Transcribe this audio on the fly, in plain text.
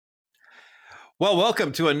Well,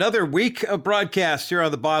 welcome to another week of broadcast here on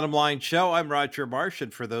the Bottom Line Show. I'm Roger Marsh,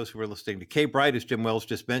 and for those who are listening to K-Bright, as Jim Wells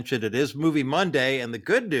just mentioned, it is Movie Monday, and the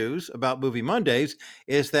good news about Movie Mondays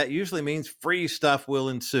is that usually means free stuff will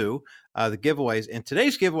ensue, the giveaways. And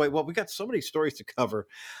today's giveaway, well, we got so many stories to cover.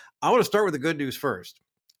 I want to start with the good news first.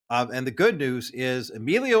 And the good news is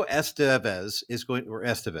Emilio Estevez is going, or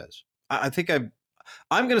Estevez. I think I'm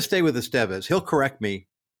going to stay with Estevez. He'll correct me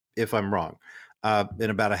if I'm wrong. In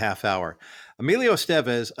about a half hour. Emilio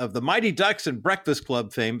Estevez of the Mighty Ducks and Breakfast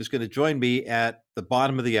Club fame is going to join me at the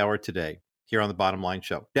bottom of the hour today here on the Bottom Line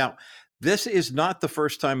Show. Now, this is not the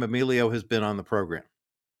first time Emilio has been on the program.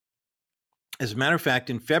 As a matter of fact,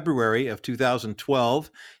 in February of 2012,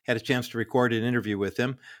 had a chance to record an interview with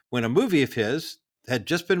him when a movie of his had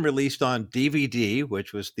just been released on DVD,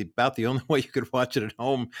 which was about the only way you could watch it at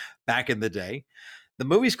home back in the day. The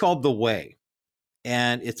movie's called The Way.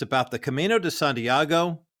 And it's about the CAMINO de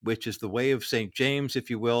Santiago, which is the way of St. James,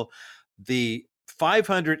 if you will, the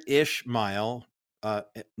 500-ish mile,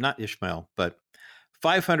 not Ishmael, but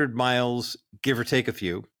 500 miles, give or take a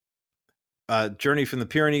few, journey from the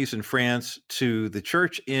Pyrenees in France to the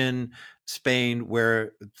church in Spain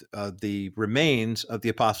where the remains of the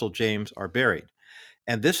Apostle James are buried.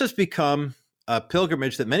 And this has become a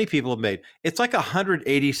pilgrimage that many people have made. It's like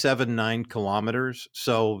 187.9 kilometers.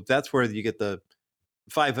 So that's where you get the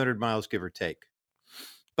 500 miles, give or take.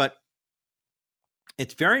 But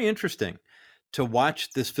it's very interesting to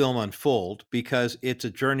watch this film unfold because it's a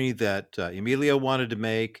journey that Emilio wanted to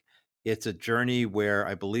make. It's a journey where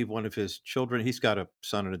I believe one of his children, he's got a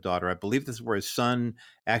son and a daughter. I believe this is where his son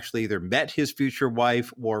actually either met his future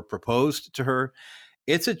wife or proposed to her.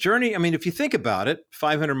 It's a journey. I mean, if you think about it,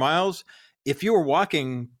 500 miles, if you were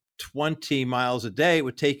walking 20 miles a day, it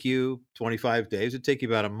would take you 25 days. It'd take you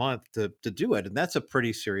about a month to do it. And that's a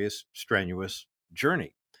pretty serious, strenuous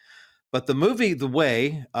journey. But the movie, The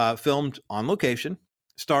Way, filmed on location,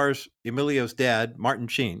 stars Emilio's dad, Martin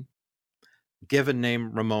Sheen, given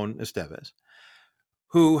name Ramon Estevez,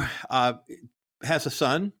 who has a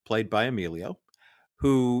son played by Emilio,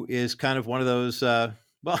 who is kind of one of those, kind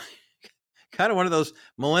of one of those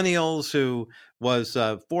millennials who was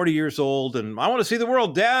 40 years old and I want to see the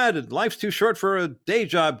world, Dad, and life's too short for a day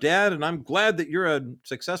job, Dad, and I'm glad that you're a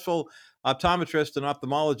successful optometrist and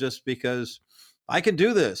ophthalmologist because I can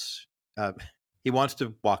do this. He wants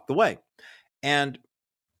to walk the way. And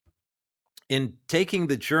in taking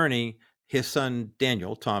the journey, his son,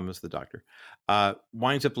 Daniel, Tom is the doctor,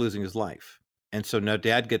 winds up losing his life. And so now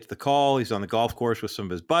Dad gets the call. He's on the golf course with some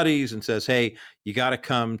of his buddies and says, hey, you got to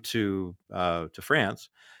come to France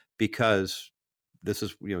because this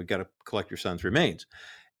is, you got to collect your son's remains.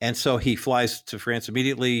 And so he flies to France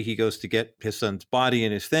immediately. He goes to get his son's body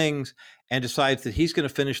and his things and decides that he's going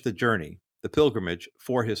to finish the journey, the pilgrimage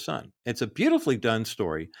for his son. It's a beautifully done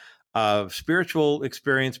story of spiritual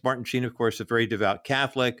experience. Martin Sheen, of course, a very devout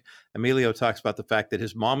Catholic. Emilio talks about the fact that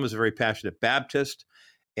his mom was a very passionate Baptist.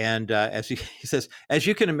 And as he says, as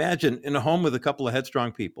you can imagine, in a home with a couple of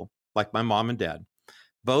headstrong people, like my mom and dad,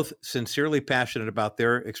 both sincerely passionate about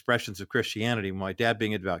their expressions of Christianity, my dad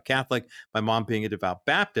being a devout Catholic, my mom being a devout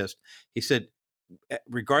Baptist, he said,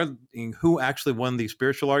 regarding who actually won these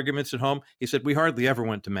spiritual arguments at home, he said, we hardly ever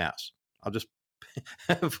went to Mass. I'll just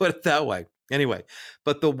put it that way. Anyway,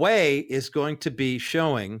 but The Way is going to be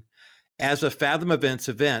showing as a Fathom Events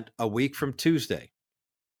event a week from Tuesday,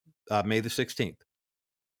 May the 16th.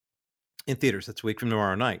 In theaters. That's a week from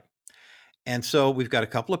tomorrow night. And so we've got a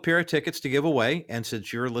couple of pair of tickets to give away. And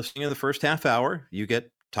since you're listening in the first half hour, you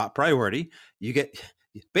get top priority. You get,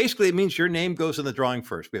 basically it means your name goes in the drawing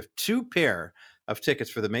first. We have 2 pair of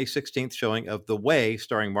tickets for the May 16th showing of The Way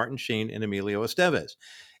starring Martin Sheen and Emilio Estevez.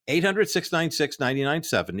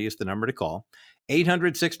 800-696-9970 is the number to call.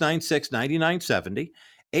 800-696-9970.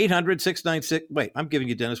 800-696, wait, I'm giving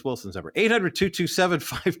you Dennis Wilson's number.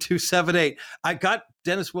 800-227-5278. I got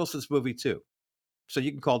Dennis Wilson's movie too. So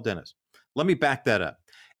you can call Dennis. Let me back that up.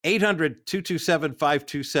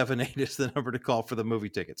 800-227-5278 is the number to call for the movie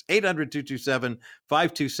tickets.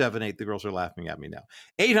 800-227-5278. The girls are laughing at me now.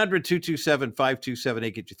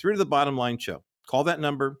 800-227-5278. Get you through to the Bottom Line Show. Call that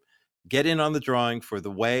number. Get in on the drawing for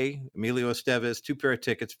The Way, Emilio Estevez, 2 pair of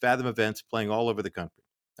tickets, Fathom Events playing all over the country.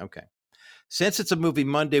 Okay. Since it's a Movie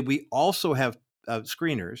Monday, we also have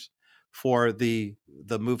screeners for the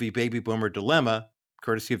movie Baby Boomer Dilemma,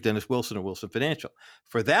 courtesy of Dennis Wilson of Wilson Financial.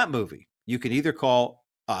 For that movie, you can either call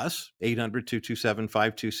us,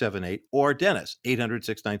 800-227-5278, or Dennis,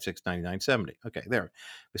 800-696-9970. Okay, there.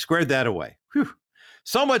 We squared that away. Whew.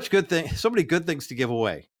 So many good things to give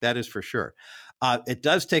away. That is for sure. It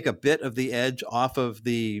does take a bit of the edge off of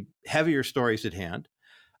the heavier stories at hand.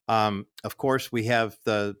 Of course, we have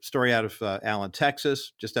the story out of Allen,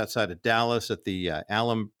 Texas, just outside of Dallas at the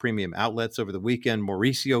Allen Premium Outlets over the weekend.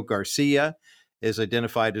 Mauricio Garcia is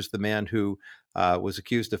identified as the man who was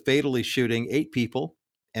accused of fatally shooting 8 people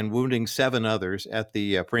and wounding 7 others at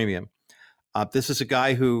the Premium. This is a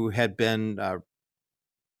guy who had been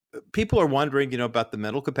people are wondering, about the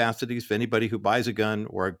mental capacities of anybody who buys a gun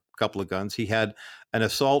or a couple of guns. He had an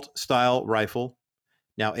assault style rifle.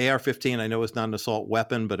 Now, AR-15, I know is not an assault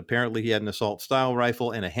weapon, but apparently he had an assault style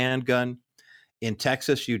rifle and a handgun. In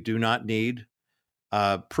Texas, you do not need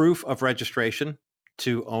proof of registration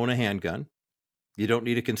to own a handgun. You don't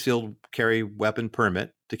need a concealed carry weapon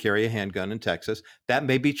permit to carry a handgun in Texas. That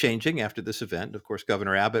may be changing after this event. Of course,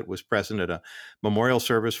 Governor Abbott was present at a memorial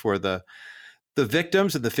service for the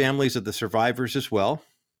victims and the families of the survivors as well.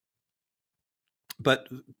 But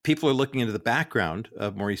people are looking into the background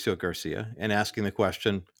of Mauricio Garcia and asking the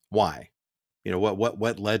question, why?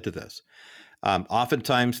 What led to this?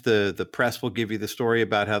 Oftentimes, the press will give you the story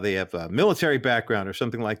about how they have a military background or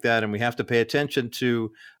something like that, and we have to pay attention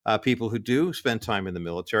to people who do spend time in the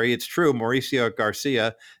military. It's true, Mauricio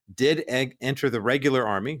Garcia did enter the regular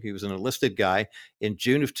Army. He was an enlisted guy in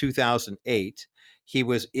June of 2008. He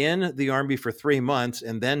was in the Army for 3 months,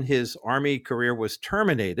 and then his Army career was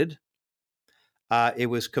terminated. It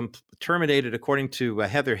was terminated, according to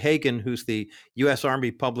Heather Hagen, who's the U.S.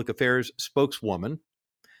 Army Public Affairs spokeswoman.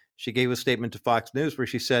 She gave a statement to Fox News where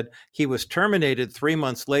she said he was terminated 3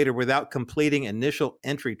 months later without completing initial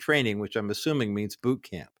entry training, which I'm assuming means boot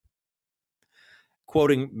camp.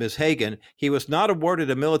 Quoting Ms. Hagen, he was not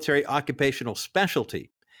awarded a military occupational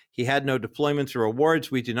specialty. He had no deployments or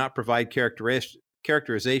awards. We do not provide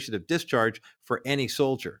characterization of discharge for any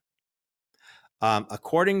soldier.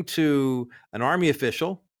 According to an Army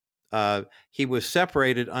official, he was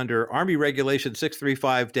separated under Army Regulation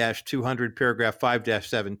 635-200, paragraph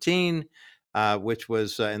 5-17, which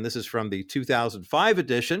was, and this is from the 2005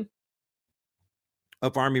 edition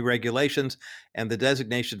of Army Regulations, and the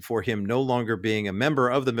designation for him no longer being a member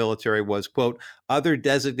of the military was, quote, other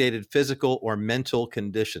designated physical or mental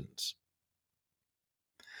conditions.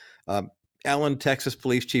 Allen, Texas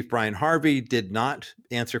Police Chief Brian Harvey did not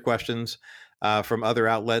answer questions from other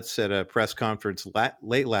outlets at a press conference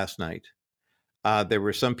late last night. There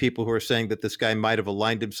were some people who are saying that this guy might have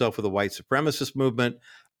aligned himself with the white supremacist movement.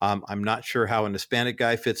 I'm not sure how an Hispanic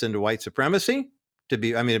guy fits into white supremacy,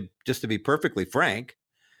 just to be perfectly frank.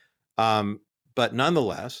 But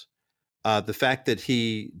nonetheless, the fact that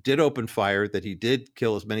he did open fire, that he did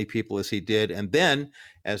kill as many people as he did, and then,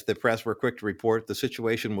 as the press were quick to report, the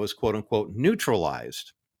situation was, quote unquote,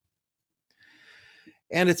 neutralized.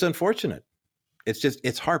 And it's unfortunate.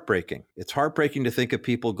 It's heartbreaking. It's heartbreaking to think of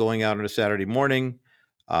people going out on a Saturday morning,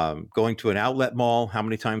 going to an outlet mall. How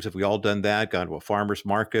many times have we all done that? Gone to a farmer's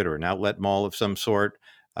market or an outlet mall of some sort.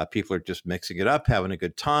 People are just mixing it up, having a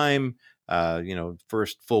good time.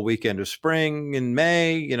 First full weekend of spring in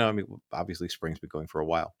May. Obviously spring's been going for a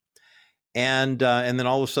while, and then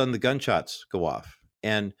all of a sudden the gunshots go off.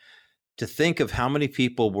 And to think of how many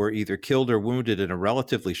people were either killed or wounded in a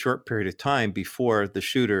relatively short period of time before the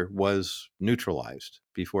shooter was neutralized,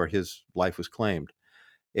 before his life was claimed,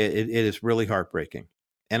 it is really heartbreaking.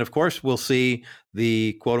 And of course, we'll see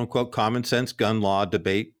the quote unquote common sense gun law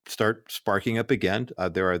debate start sparking up again.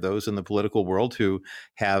 There are those in the political world who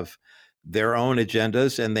have their own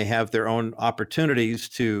agendas and they have their own opportunities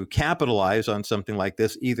to capitalize on something like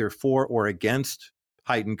this, either for or against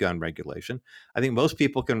heightened gun regulation. I think most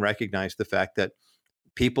people can recognize the fact that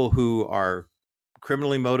people who are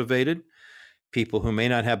criminally motivated, people who may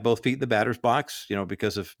not have both feet in the batter's box,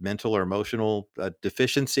 because of mental or emotional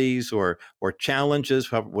deficiencies or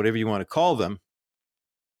challenges, whatever you want to call them,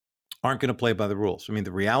 aren't going to play by the rules. I mean,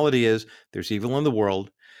 the reality is there's evil in the world,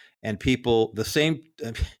 and people, the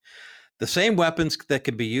same weapons that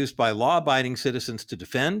can be used by law-abiding citizens to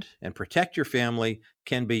defend and protect your family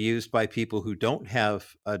can be used by people who don't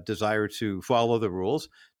have a desire to follow the rules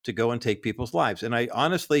to go and take people's lives. And I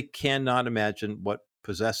honestly cannot imagine what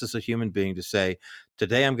possesses a human being to say,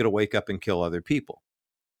 today I'm going to wake up and kill other people.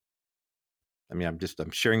 I mean, I'm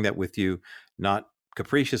sharing that with you, not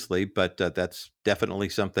capriciously, but that's definitely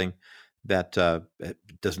something that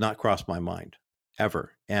does not cross my mind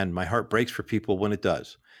ever. And my heart breaks for people when it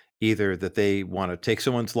does. Either that they want to take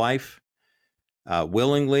someone's life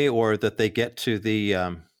willingly, or that they get to the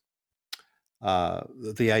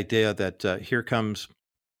idea that here comes,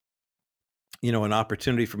 an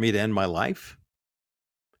opportunity for me to end my life.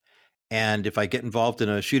 And if I get involved in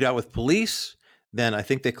a shootout with police, then I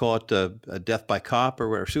think they call it a death by cop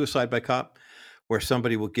or suicide by cop, where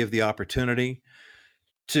somebody will give the opportunity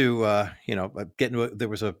to, there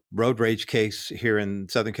was a road rage case here in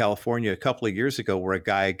Southern California a couple of years ago where a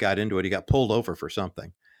guy got into it. He got pulled over for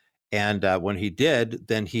something. And when he did,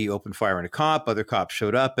 then he opened fire on a cop. Other cops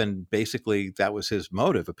showed up, and basically that was his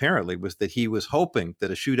motive, apparently, was that he was hoping that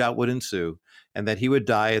a shootout would ensue and that he would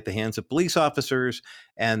die at the hands of police officers.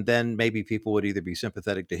 And then maybe people would either be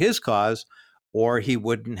sympathetic to his cause or he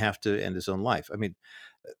wouldn't have to end his own life. I mean,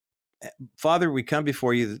 Father, we come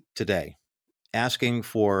before you today asking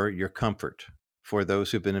for your comfort for those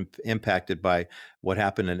who've been impacted by what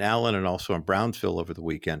happened in Allen and also in Brownsville over the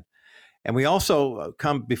weekend. And we also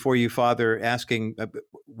come before you, Father, asking,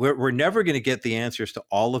 we're never going to get the answers to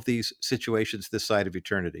all of these situations this side of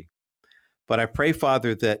eternity. But I pray,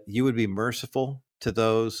 Father, that you would be merciful to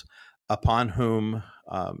those upon whom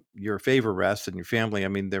your favor rests and your family. I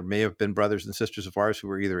mean, there may have been brothers and sisters of ours who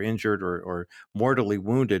were either injured or mortally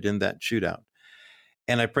wounded in that shootout.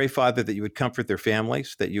 And I pray, Father, that you would comfort their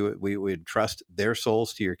families, that we would trust their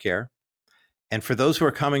souls to your care. And for those who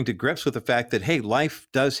are coming to grips with the fact that, hey, life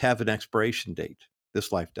does have an expiration date. This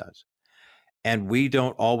life does. And we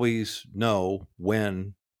don't always know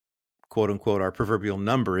when, quote unquote, our proverbial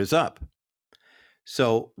number is up.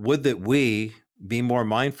 So would that we be more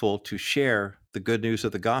mindful to share the good news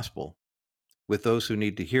of the gospel with those who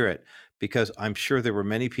need to hear it, because I'm sure there were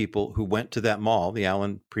many people who went to that mall, the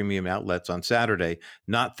Allen Premium Outlets, on Saturday,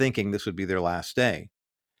 not thinking this would be their last day.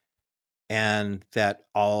 And that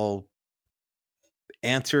I'll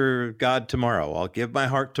answer God tomorrow. I'll give my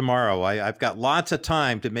heart tomorrow. I've got lots of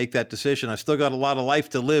time to make that decision. I've still got a lot of life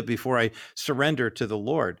to live before I surrender to the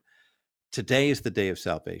Lord. Today is the day of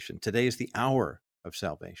salvation. Today is the hour of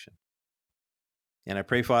salvation. And I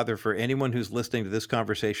pray, Father, for anyone who's listening to this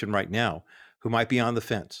conversation right now, who might be on the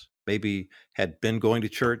fence, maybe had been going to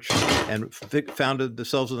church and found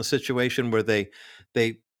themselves in a situation where they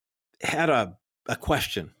had a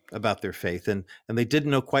question about their faith and they didn't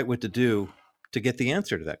know quite what to do to get the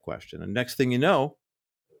answer to that question. And next thing you know,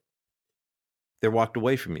 they're walked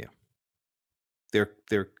away from you.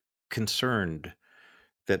 They're concerned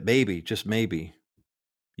that maybe, just maybe,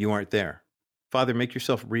 you aren't there. Father, make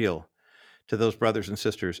yourself real to those brothers and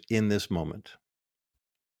sisters in this moment.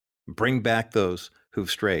 Bring back those who've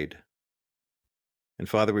strayed. And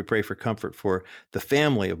Father, we pray for comfort for the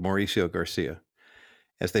family of Mauricio Garcia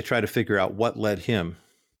as they try to figure out what led him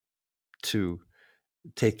to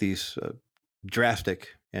take these drastic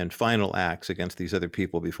and final acts against these other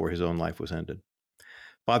people before his own life was ended.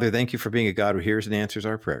 Father, thank you for being a God who hears and answers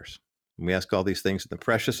our prayers. And we ask all these things in the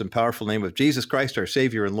precious and powerful name of Jesus Christ, our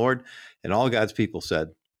Savior and Lord, and all God's people said,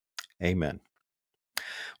 amen.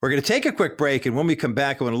 We're going to take a quick break, and when we come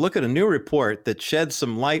back, I want to look at a new report that sheds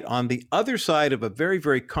some light on the other side of a very,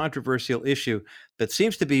 very controversial issue that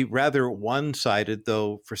seems to be rather one-sided,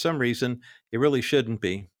 though for some reason it really shouldn't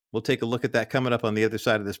be. We'll take a look at that coming up on the other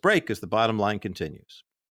side of this break as the bottom line continues.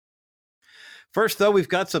 First, though, we've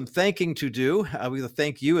got some thanking to do. We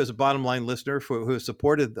thank you as a bottom line listener who has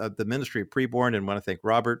supported the ministry of Preborn, and want to thank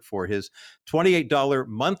Robert for his $28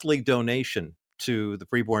 monthly donation to the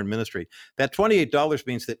Preborn ministry. That $28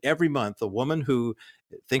 means that every month a woman who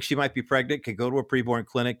thinks she might be pregnant can go to a preborn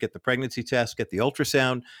clinic, get the pregnancy test, get the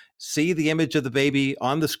ultrasound, see the image of the baby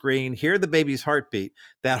on the screen, hear the baby's heartbeat.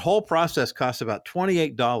 That whole process costs about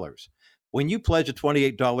 $28. When you pledge a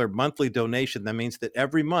 $28 monthly donation, that means that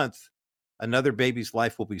every month another baby's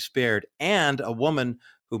life will be spared, and a woman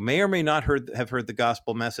who may or may not have heard the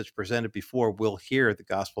gospel message presented before will hear the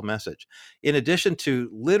gospel message. In addition to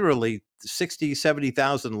literally 60,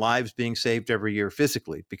 70,000 lives being saved every year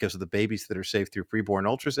physically because of the babies that are saved through preborn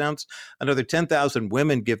ultrasounds, another 10,000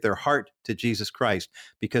 women give their heart to Jesus Christ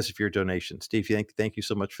because of your donation. Steve, thank you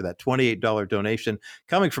so much for that $28 donation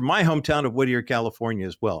coming from my hometown of Whittier, California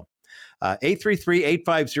as well.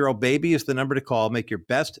 833-850-BABY is the number to call. Make your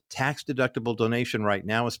best tax-deductible donation right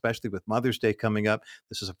now, especially with Mother's Day coming up.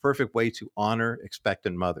 This is a perfect way to honor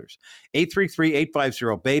expectant mothers.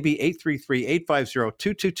 833-850-BABY,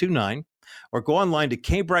 833-850-2229, or go online to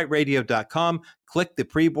kbrightradio.com, click the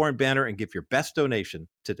Preborn banner, and give your best donation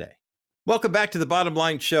today. Welcome back to the Bottom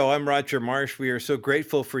Line Show. I'm Roger Marsh. We are so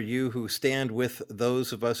grateful for you who stand with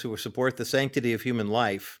those of us who support the sanctity of human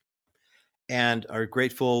life, and are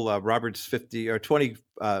grateful. Robert's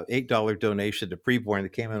 $28 donation to Preborn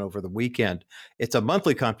that came in over the weekend. It's a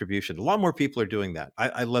monthly contribution. A lot more people are doing that.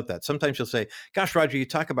 I love that. Sometimes you'll say, gosh, Roger, you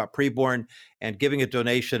talk about Preborn and giving a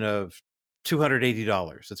donation of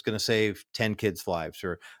 $280. It's going to save 10 kids' lives,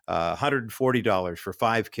 or $140 for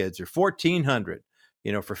 5 kids, or $1,400,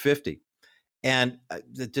 for 50. And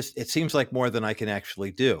it seems like more than I can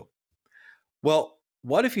actually do. Well,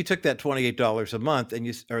 What if you took that $28 a month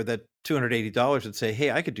and or that $280 and say,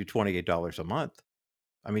 hey, I could do $28 a month?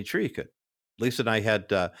 I mean, sure you could. Lisa and I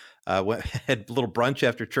had had a little brunch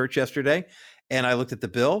after church yesterday, and I looked at the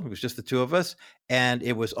bill. It was just the two of us, and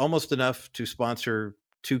it was almost enough to sponsor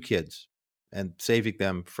two kids and saving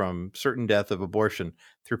them from certain death of abortion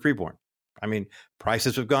through preborn. I mean,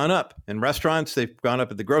 prices have gone up in restaurants. They've gone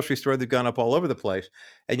up at the grocery store. They've gone up all over the place.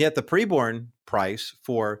 And yet the preborn price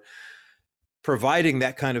for providing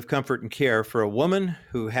that kind of comfort and care for a woman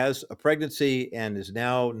who has a pregnancy and is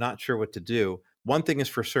now not sure what to do, one thing is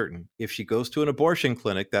for certain. If she goes to an abortion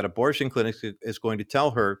clinic, that abortion clinic is going to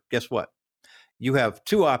tell her, guess what? You have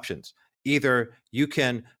two options. Either you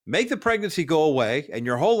can make the pregnancy go away and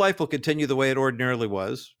your whole life will continue the way it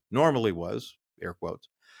normally was, air quotes,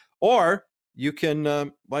 or you can,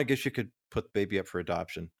 well, I guess you could put the baby up for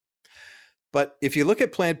adoption. But if you look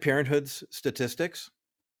at Planned Parenthood's statistics,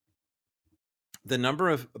 the number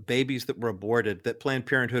of babies that were aborted that Planned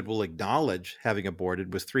Parenthood will acknowledge having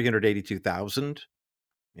aborted was 382,000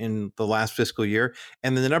 in the last fiscal year.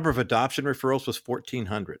 And then the number of adoption referrals was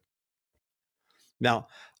 1,400. Now,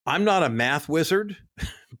 I'm not a math wizard,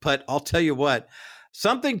 but I'll tell you what,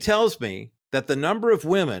 something tells me that the number of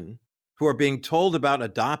women who are being told about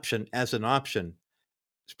adoption as an option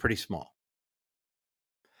is pretty small.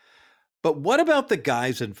 But what about the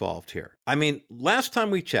guys involved here? I mean, last time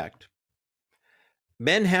we checked,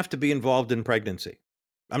 men have to be involved in pregnancy.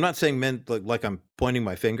 I'm not saying men like I'm pointing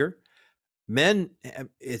my finger. Men,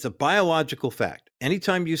 it's a biological fact.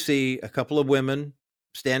 Anytime you see a couple of women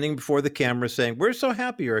standing before the camera saying, we're so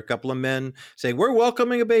happy, or a couple of men saying, we're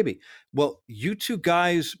welcoming a baby. Well, you two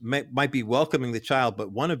guys might be welcoming the child,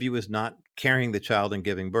 but one of you is not carrying the child and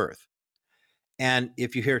giving birth. And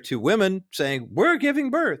if you hear two women saying, we're giving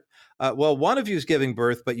birth, well, one of you is giving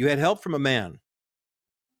birth, but you had help from a man.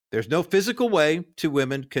 There's no physical way two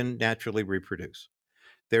women can naturally reproduce.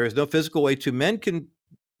 There is no physical way two men can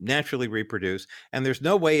naturally reproduce, and there's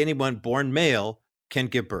no way anyone born male can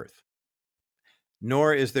give birth.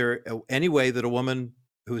 Nor is there any way that a woman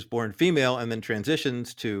who's born female and then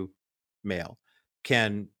transitions to male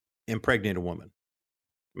can impregnate a woman.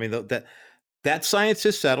 I mean, that science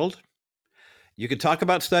is settled. You could talk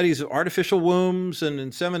about studies of artificial wombs and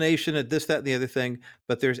insemination and this, that, and the other thing,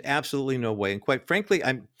 but there's absolutely no way. And quite frankly,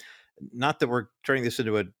 I'm not that we're turning this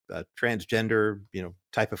into a transgender,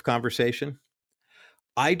 type of conversation.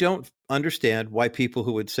 I don't understand why people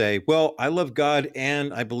who would say, well, I love God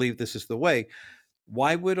and I believe this is the way.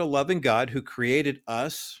 Why would a loving God who created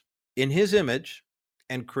us in his image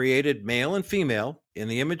and created male and female in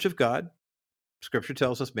the image of God, Scripture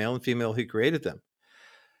tells us male and female, he created them.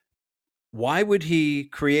 Why would he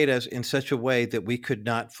create us in such a way that we could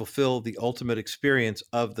not fulfill the ultimate experience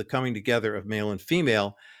of the coming together of male and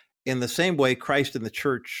female in the same way Christ and the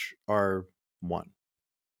church are one?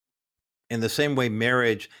 In the same way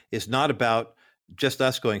marriage is not about just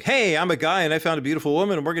us going, hey, I'm a guy and I found a beautiful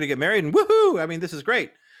woman and we're going to get married and woohoo, I mean, this is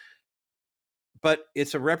great. But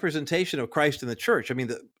it's a representation of Christ and the church. I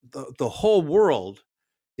mean, the whole world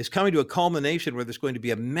is coming to a culmination where there's going to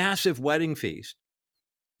be a massive wedding feast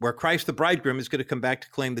where Christ the bridegroom is going to come back to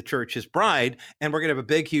claim the church his bride, and we're going to have a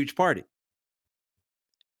big, huge party.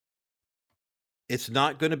 It's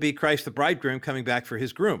not going to be Christ the bridegroom coming back for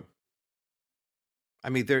his groom. I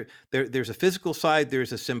mean, there's a physical side,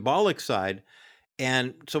 there's a symbolic side.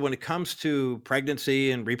 And so when it comes to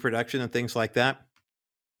pregnancy and reproduction and things like that,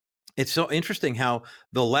 it's so interesting how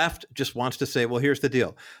the left just wants to say, well, here's the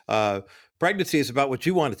deal. Pregnancy is about what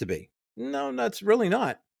you want it to be. No, that's really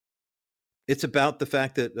not. It's about the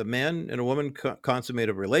fact that a man and a woman consummate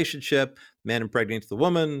a relationship, man impregnates the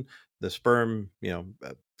woman, the sperm,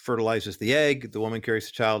 fertilizes the egg, the woman carries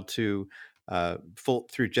the child to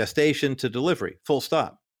through gestation to delivery, full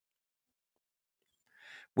stop.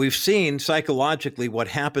 We've seen psychologically what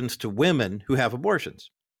happens to women who have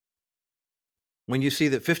abortions. When you see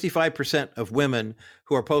that 55% of women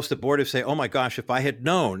who are post-abortive say, oh my gosh, if I had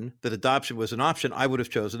known that adoption was an option, I would have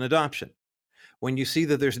chosen adoption. When you see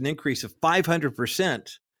that there's an increase of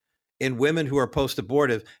 500% in women who are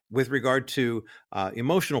post-abortive with regard to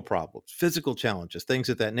emotional problems, physical challenges, things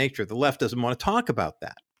of that nature, the left doesn't want to talk about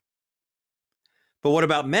that. But what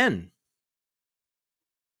about men?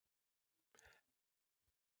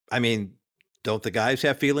 I mean, don't the guys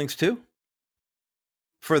have feelings too?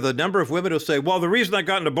 For the number of women who say, well, the reason I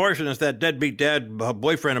got an abortion is that deadbeat dad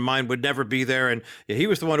boyfriend of mine would never be there, and he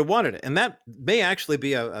was the one who wanted it. And that may actually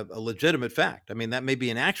be a legitimate fact. I mean, that may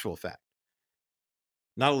be an actual fact.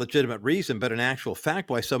 Not a legitimate reason, but an actual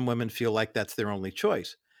fact why some women feel like that's their only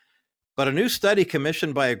choice. But a new study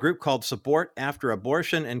commissioned by a group called Support After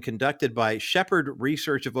Abortion and conducted by Shepherd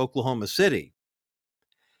Research of Oklahoma City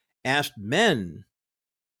asked men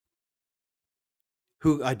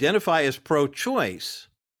who identify as pro-choice,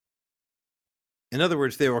 in other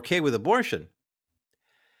words, they're okay with abortion,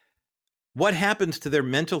 what happens to their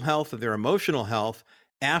mental health and their emotional health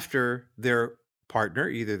after their partner,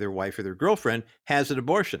 either their wife or their girlfriend, has an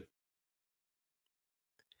abortion.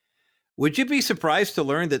 Would you be surprised to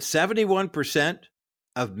learn that 71%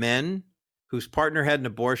 of men whose partner had an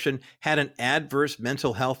abortion had an adverse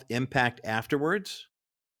mental health impact afterwards?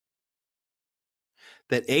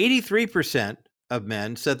 That 83% of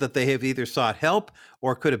men said that they have either sought help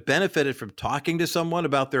or could have benefited from talking to someone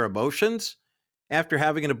about their emotions after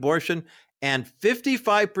having an abortion, and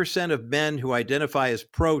 55% of men who identify as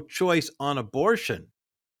pro-choice on abortion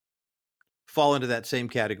fall into that same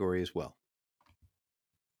category as well.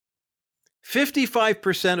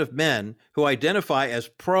 55% of men who identify as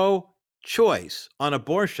pro-choice on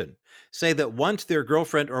abortion say that once their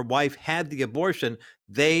girlfriend or wife had the abortion,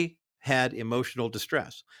 they had emotional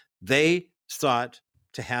distress. They sought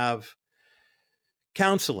to have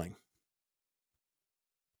counseling.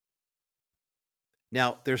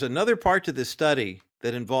 Now, there's another part to this study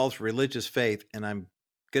that involves religious faith, and I'm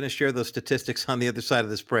going to share those statistics on the other side of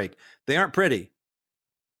this break. They aren't pretty,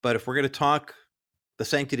 but if we're going to talk the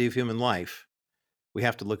sanctity of human life, we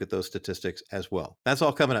have to look at those statistics as well. That's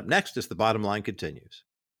all coming up next as the bottom line continues.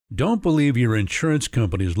 Don't believe your insurance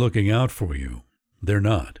company is looking out for you. They're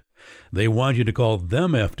not. They want you to call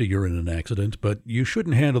them after you're in an accident, but you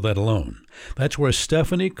shouldn't handle that alone. That's where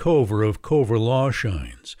Stephanie Cover of Cover Law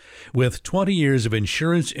shines. With 20 years of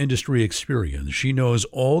insurance industry experience, she knows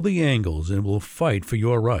all the angles and will fight for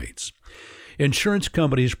your rights. Insurance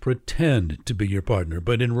companies pretend to be your partner,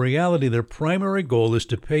 but in reality, their primary goal is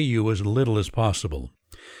to pay you as little as possible.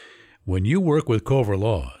 When you work with Cover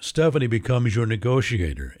Law, Stephanie becomes your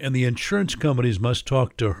negotiator, and the insurance companies must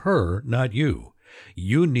talk to her, not you.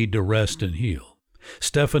 You need to rest and heal.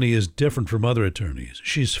 Stephanie is different from other attorneys.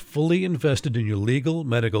 She's fully invested in your legal,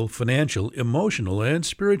 medical, financial, emotional, and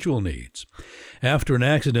spiritual needs. After an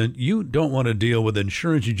accident, you don't want to deal with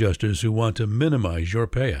insurance adjusters who want to minimize your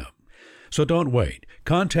payout. So don't wait.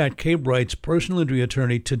 Contact Kay Bright's personal injury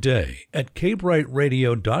attorney today at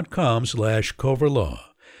kbrightradio.com/coverlaw.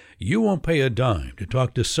 You won't pay a dime to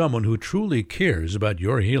talk to someone who truly cares about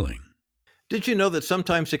your healing. Did you know that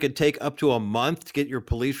sometimes it can take up to a month to get your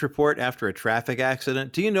police report after a traffic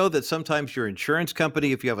accident? Do you know that sometimes your insurance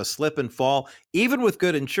company, if you have a slip and fall, even with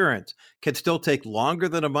good insurance, can still take longer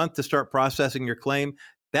than a month to start processing your claim?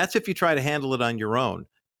 That's if you try to handle it on your own.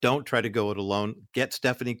 Don't try to go it alone. Get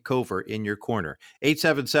Stephanie Cover in your corner.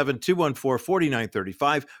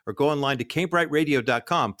 877-214-4935 or go online to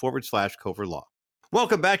kbrightradio.com/Cover Law.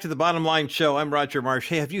 Welcome back to the Bottom Line Show. I'm Roger Marsh.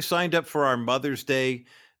 Hey, have you signed up for our Mother's Day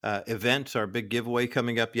event, our big giveaway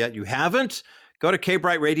coming up yet? You haven't? Go to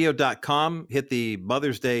kbrightradio.com, hit the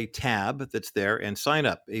Mother's Day tab that's there, and sign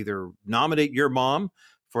up. Either nominate your mom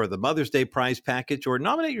for the Mother's Day prize package or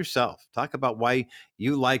nominate yourself. Talk about why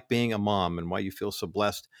you like being a mom and why you feel so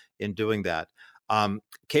blessed in doing that.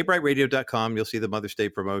 kbrightradio.com, you'll see the Mother's Day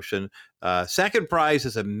promotion. Second prize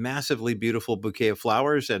is a massively beautiful bouquet of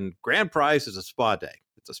flowers, and grand prize is a spa day.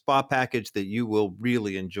 It's a spa package that you will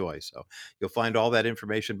really enjoy. So you'll find all that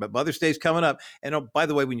information. But Mother's Day is coming up. And oh, by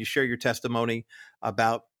the way, when you share your testimony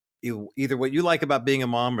about either what you like about being a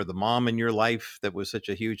mom or the mom in your life that was such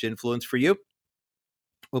a huge influence for you,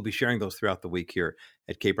 we'll be sharing those throughout the week here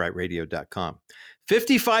at kbrightradio.com.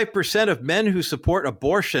 55% of men who support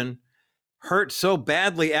abortion hurt so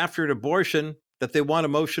badly after an abortion that they want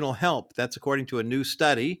emotional help. That's according to a new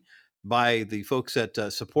study by the folks at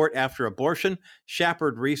Support After Abortion.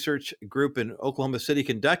 Shepherd Research Group in Oklahoma City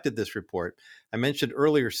conducted this report. I mentioned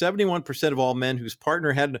earlier, 71% of all men whose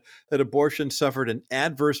partner had an abortion suffered an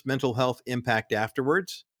adverse mental health impact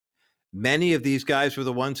afterwards. Many of these guys were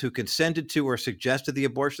the ones who consented to or suggested the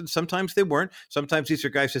abortion. Sometimes they weren't. Sometimes these are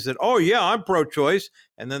guys who said, oh, yeah, I'm pro-choice.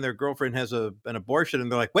 And then their girlfriend has an abortion,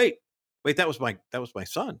 and they're like, wait, that was my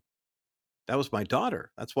son. That was my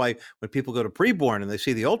daughter. That's why when people go to preborn and they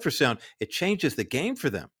see the ultrasound, it changes the game for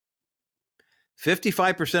them.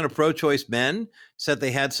 55% of pro-choice men said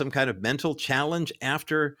they had some kind of mental challenge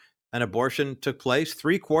after an abortion took place.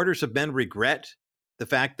 3/4 of men regret the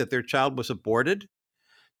fact that their child was aborted.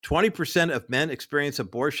 20% of men experience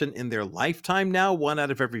abortion in their lifetime now, 1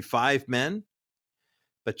 out of every 5 men.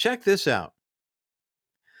 But check this out.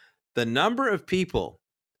 The number of people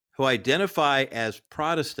who identify as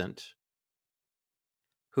Protestant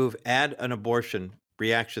who've had an abortion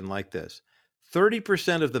reaction like this,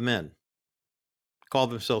 30% of the men call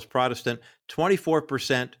themselves Protestant,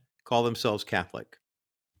 24% call themselves Catholic.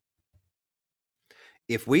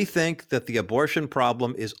 If we think that the abortion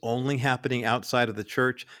problem is only happening outside of the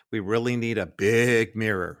church, we really need a big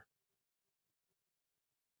mirror.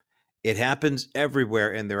 It happens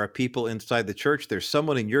everywhere, and there are people inside the church. There's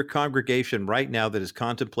someone in your congregation right now that is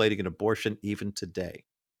contemplating an abortion even today.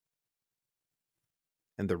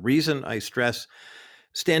 And the reason I stress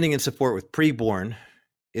standing in support with preborn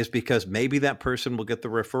is because maybe that person will get the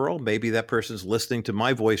referral. Maybe that person's listening to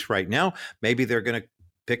my voice right now. Maybe they're going to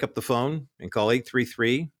pick up the phone and call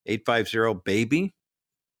 833-850-BABY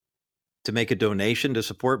to make a donation to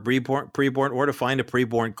support preborn or to find a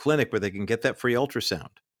preborn clinic where they can get that free ultrasound.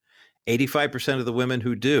 85% of the women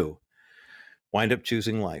who do wind up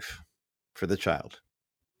choosing life for the child.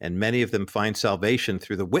 And many of them find salvation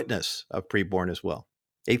through the witness of preborn as well.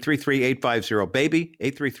 833-850-BABY,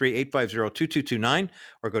 833-850-2229,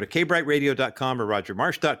 or go to kbrightradio.com or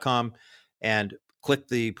rogermarsh.com and click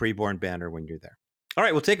the preborn banner when you're there. All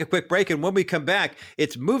right, we'll take a quick break, and when we come back,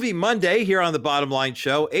 it's Movie Monday here on the Bottom Line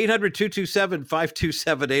Show,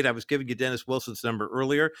 800-227-5278. I was giving you Dennis Wilson's number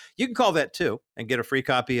earlier. You can call that, too, and get a free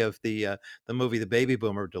copy of the movie The Baby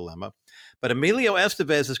Boomer Dilemma. But Emilio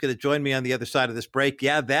Estevez is going to join me on the other side of this break.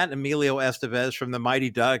 Yeah, that Emilio Estevez from the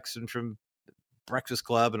Mighty Ducks and from Breakfast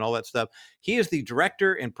Club and all that stuff. He is the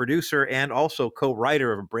director and producer and also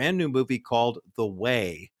co-writer of a brand new movie called The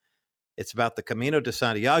Way. It's about the Camino de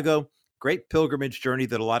Santiago, great pilgrimage journey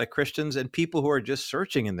that a lot of Christians and people who are just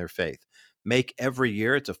searching in their faith make every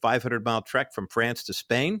year. It's a 500-mile trek from France to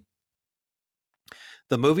Spain.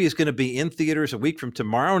 The movie is going to be in theaters a week from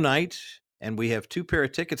tomorrow night, and we have 2 pair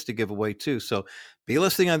of tickets to give away, too. So be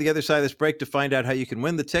listening on the other side of this break to find out how you can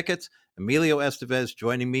win the tickets. Emilio Estevez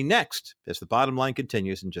joining me next as the Bottom Line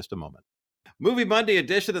continues in just a moment. Movie Monday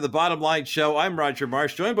edition of the Bottom Line Show. I'm Roger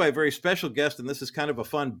Marsh, joined by a very special guest, and this is kind of a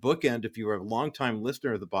fun bookend if you are a longtime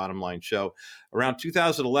listener of the Bottom Line Show. Around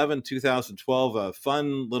 2011, 2012, a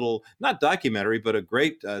fun little, not documentary, but a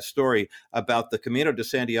great story about the Camino de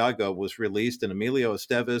Santiago was released, and Emilio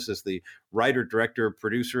Estevez is the writer, director,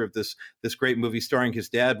 producer of this great movie starring his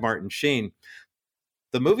dad, Martin Sheen.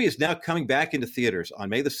 The movie is now coming back into theaters on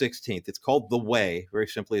May the 16th. It's called The Way. Very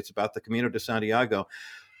simply, it's about the Camino de Santiago.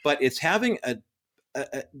 But it's having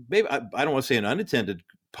maybe I don't want to say an unintended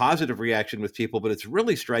positive reaction with people, but it's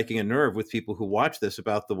really striking a nerve with people who watch this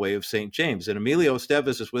about the Way of St. James. And Emilio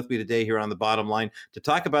Estevez is with me today here on the Bottom Line to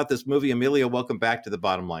talk about this movie. Emilio, welcome back to the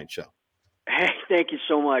Bottom Line Show. Hey, thank you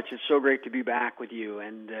so much. It's so great to be back with you,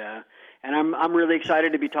 and I'm really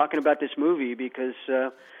excited to be talking about this movie because,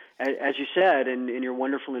 as you said in your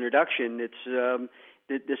wonderful introduction, it's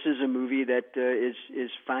this is a movie that is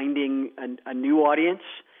finding a new audience.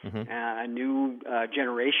 Mm-hmm. A new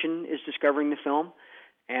generation is discovering the film,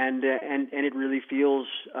 and it really feels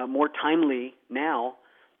more timely now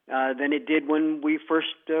than it did when we first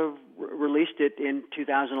released it in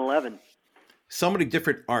 2011. So many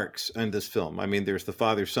different arcs in this film. I mean, there's the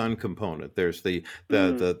father-son component. There's the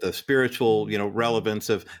spiritual, relevance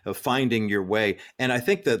of finding your way. And I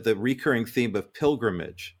think that the recurring theme of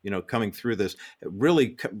pilgrimage, coming through this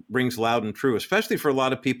really rings loud and true, especially for a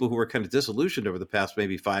lot of people who are kind of disillusioned over the past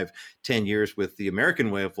maybe 5-10 years with the American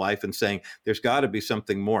way of life and saying there's got to be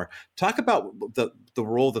something more. Talk about the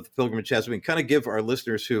role that the pilgrimage has. I mean, kind of give our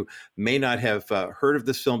listeners who may not have heard of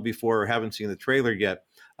this film before or haven't seen the trailer yet,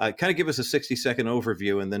 kind of give us a 60-second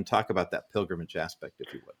overview and then talk about that pilgrimage aspect,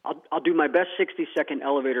 if you would. I'll do my best 60-second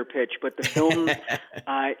elevator pitch, but the film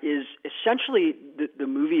is essentially, the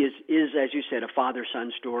movie is, as you said, a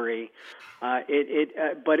father-son story.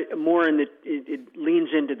 But more in it leans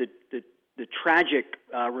into the tragic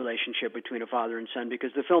relationship between a father and son, because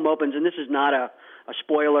the film opens, and this is not a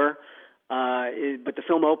spoiler, but the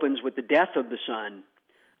film opens with the death of the son,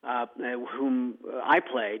 whom I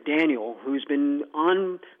play, Daniel, who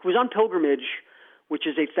was on pilgrimage, which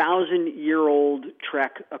is a 1,000-year-old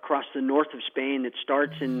trek across the north of Spain that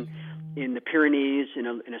starts in the Pyrenees in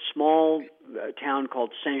a small town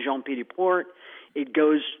called Saint-Jean-Pied-de-Port. It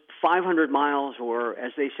goes 500 miles, or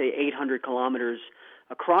as they say, 800 kilometers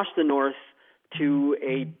across the north to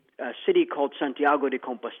a city called Santiago de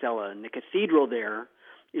Compostela, and the cathedral there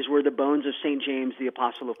is where the bones of St. James, the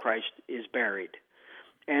Apostle of Christ, is buried.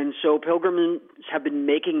 And so pilgrims have been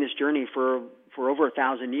making this journey for over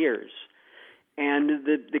 1,000 years. And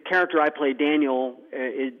the character I play, Daniel,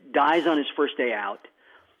 dies on his first day out.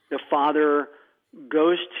 The father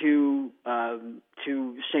goes to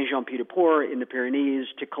Saint-Jean-Pied-de-Port in the Pyrenees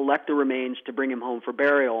to collect the remains to bring him home for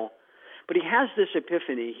burial. But he has this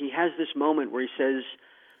epiphany. He has this moment where he says,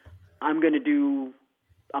 I'm going to do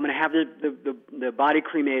to have the body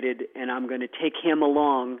cremated, and I'm going to take him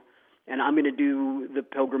along, and I'm going to do the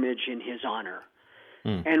pilgrimage in his honor.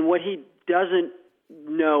 And what he doesn't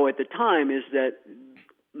know at the time is that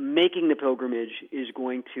making the pilgrimage is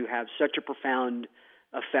going to have such a profound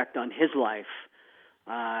effect on his life,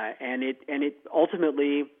 and it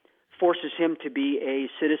ultimately forces him to be a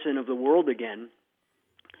citizen of the world again,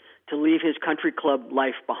 to leave his country club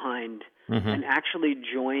life behind and actually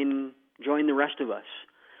join the rest of us.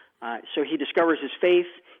 So he discovers his faith,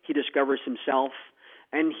 he discovers himself,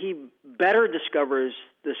 and he better discovers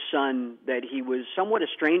the son that he was somewhat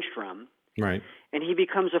estranged from. Right. And he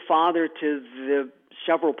becomes a father to the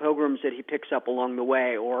several pilgrims that he picks up along the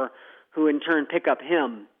way, or who in turn pick up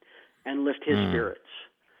him and lift his spirits.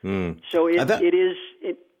 So it is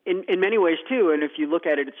in many ways too. And if you look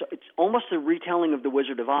at it, it's almost a retelling of The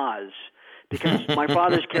Wizard of Oz, because my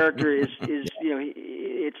father's character is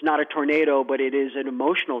it's not a tornado, but it is an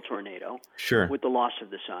emotional tornado. Sure. With the loss of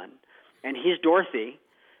the son, and he's Dorothy.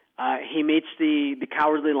 He meets the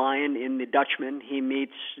Cowardly Lion in The Dutchman. He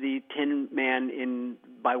meets the Tin Man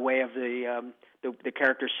by way of the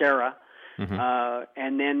character Sarah,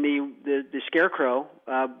 and then the Scarecrow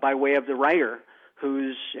by way of the writer,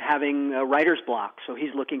 who's having a writer's block, so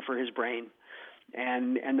he's looking for his brain,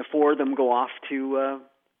 and the four of them go off to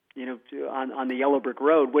on the yellow brick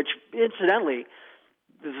road, which incidentally,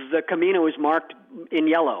 the CAMINO is marked in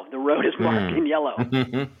yellow. The road is marked in yellow.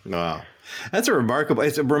 Wow. It's a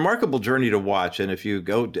remarkable journey to watch. And if you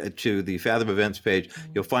go to the Fathom Events page,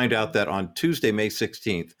 you'll find out that on Tuesday, May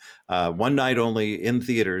 16th, one night only in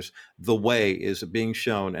theaters, The Way is being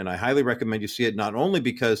shown. And I highly recommend you see it, not only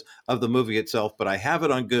because of the movie itself, but I have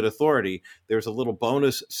it on good authority. There's a little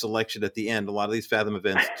bonus selection at the end. A lot of these Fathom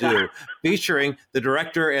Events do, featuring the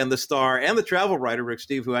director and the star and the travel writer, Rick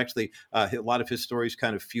Steves, who actually a lot of his stories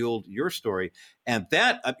kind of fueled your story. And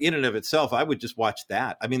that, in and of itself, I would just watch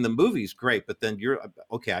that. I mean, the movie's great, but then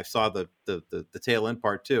I saw the tail end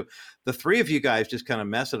part too. The three of you guys just kind of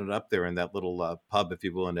messing it up there in that little pub, if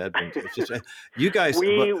you will, in Edmonds. It's just you guys.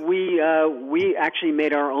 We actually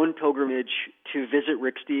made our own pilgrimage to visit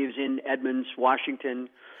Rick Steves in Edmonds, Washington,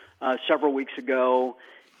 several weeks ago,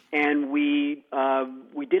 and we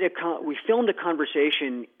filmed a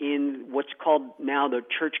conversation in what's called now the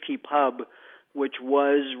Church Key Pub, which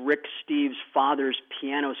was Rick Steves' father's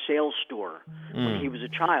piano sales store when he was a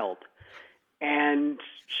child. And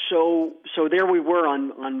so there we were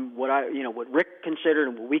on what Rick considered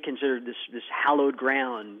and what we considered this hallowed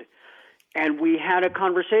ground. And we had a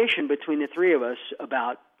conversation between the three of us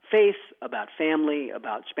about faith, about family,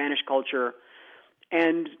 about Spanish culture,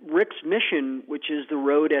 and Rick's mission, which is the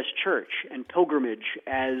road as church and pilgrimage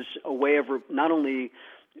as a way of not only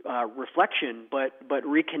reflection, but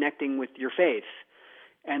reconnecting with your faith,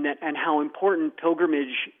 and how important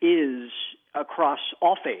pilgrimage is across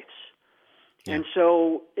all faiths. Yeah. And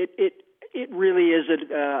so it really is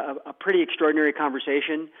a pretty extraordinary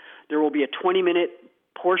conversation. There will be a 20-minute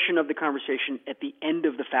portion of the conversation at the end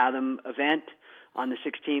of the Fathom event on the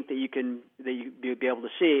 16th that you'll be able to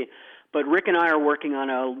see. But Rick and I are working on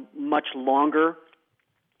a much longer,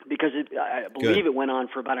 because I believe it went on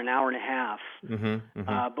for about an hour and a half.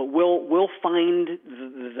 But we'll find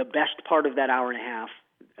the best part of that hour and a half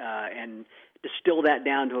and distill that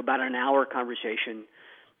down to about an hour conversation.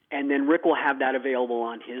 And then Rick will have that available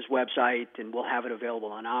on his website, and we'll have it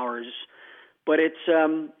available on ours. But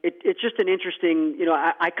it's just an interesting,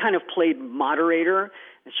 I kind of played moderator,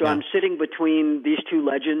 so I'm sitting between these two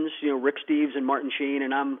legends, Rick Steves and Martin Sheen,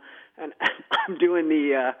 and I'm doing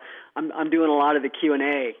I'm doing a lot of the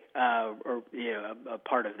Q&A, a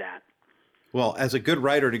part of that. Well, as a good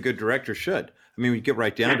writer and a good director should. I mean, we get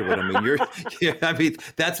right down to it. I mean,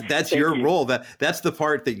 that's your role. That's the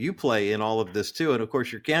part that you play in all of this too. And of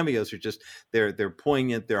course, your cameos are just they're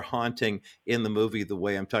poignant, they're haunting in the movie. The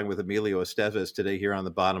Way. I'm talking with Emilio Estevez today here on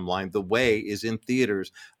The Bottom Line. The Way is in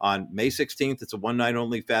theaters on May 16th. It's a one night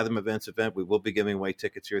only Fathom Events event. We will be giving away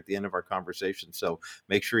tickets here at the end of our conversation, so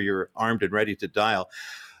make sure you're armed and ready to dial.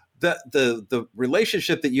 The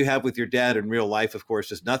relationship that you have with your dad in real life, of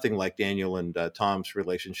course, is nothing like Daniel and Tom's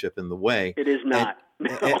relationship in The Way. It is not.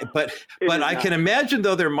 But I can imagine,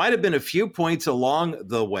 though, there might have been a few points along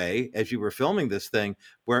the way as you were filming this thing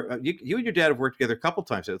where you and your dad have worked together a couple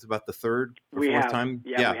times. It's about the third or fourth time.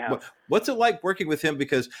 Yeah, we have. What's it like working with him?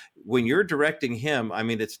 Because when you're directing him, I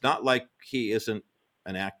mean, it's not like he isn't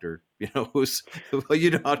an actor, how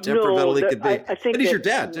temperamental he could be. I think he's your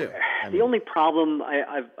dad too. The only problem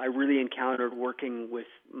I really encountered working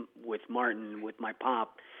with Martin, with my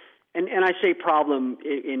pop, and I say problem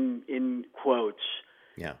in quotes,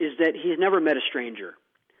 is that he's never met a stranger.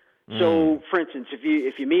 So, for instance,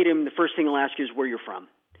 if you meet him, the first thing he'll ask you is where you're from.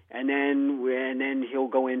 And then he'll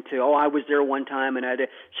go into, oh, I was there one time, and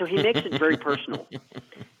so he makes it very personal.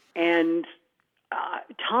 And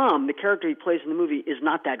Tom, the character he plays in the movie, is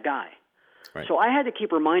not that guy. Right. So I had to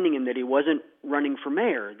keep reminding him that he wasn't running for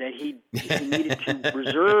mayor, that he needed to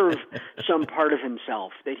reserve some part of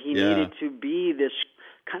himself, that he needed to be this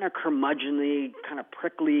kind of curmudgeonly, kind of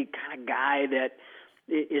prickly kind of guy that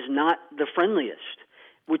is not the friendliest,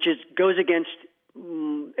 which goes against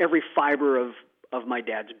every fiber of my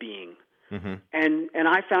dad's being. Mm-hmm. And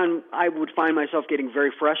I would find myself getting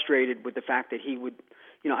very frustrated with the fact that he would,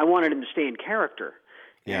 I wanted him to stay in character,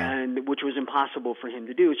 and which was impossible for him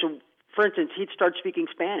to do. So, for instance, he'd start speaking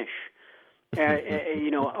Spanish,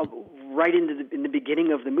 right in the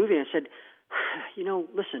beginning of the movie. And I said,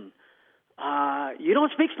 listen, you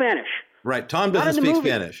don't speak Spanish. Right. Tom doesn't speak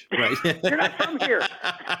Spanish. Right. You're not from here.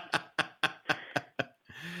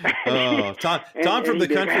 Oh, Tom from the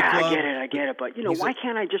country club. I get it. But, why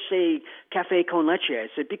can't I just say cafe con leche? I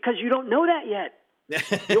said, because you don't know that yet.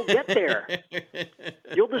 You'll get there.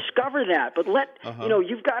 You'll discover that. But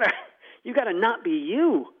you've got to not be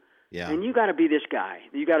you. Yeah. And you got to be this guy.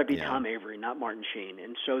 You got to be Tom Avery, not Martin Sheen.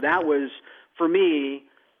 And so that was, for me,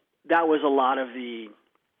 that was a lot of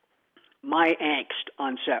my angst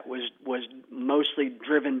on set was mostly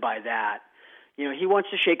driven by that. He wants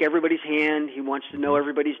to shake everybody's hand. He wants to know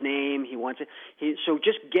everybody's name. So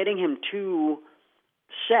just getting him to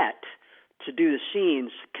set to do the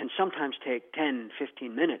scenes can sometimes take 10,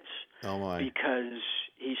 15 minutes. Oh my. Because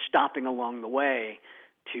he's stopping along the way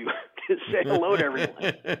to say hello to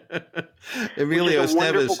everyone. Emilio Estevez,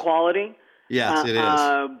 wonderful quality. Yes, it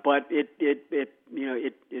is. But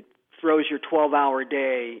it throws your 12-hour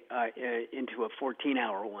day into a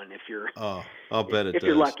 14-hour one if you're. Oh, I'll bet it does. If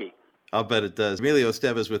you're lucky. I'll bet it does. Emilio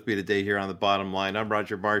Estevez with me today here on The Bottom Line. I'm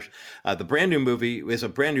Roger Marsh. The brand new movie is a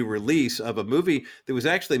brand new release of a movie that was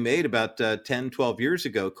actually made about 10, 12 years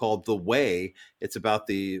ago called The Way. It's about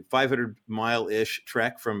the 500-mile-ish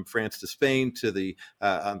trek from France to Spain to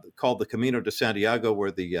called the CAMINO de Santiago,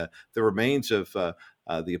 where the remains of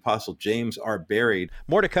the Apostle James are buried.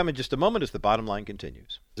 More to come in just a moment as The Bottom Line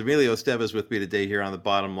continues. Emilio Estevez with me today here on The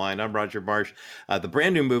Bottom Line. I'm Roger Marsh. The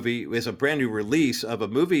brand new movie is a brand new release of a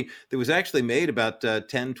movie that was actually made about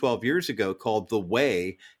 10, 12 years ago called The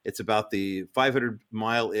Way. It's about the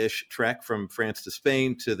 500-mile-ish trek from France to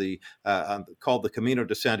Spain to called the Camino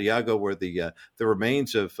de Santiago, where the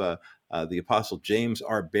remains of the Apostle James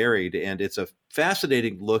are buried. And it's a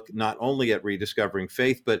fascinating look not only at rediscovering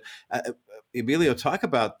faith, but Emilio, talk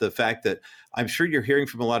about the fact that I'm sure you're hearing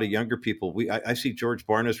from a lot of younger people. I see George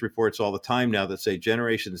Barna's reports all the time now that say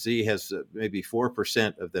Generation Z has maybe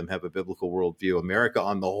 4% of them have a biblical worldview. America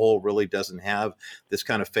on the whole really doesn't have this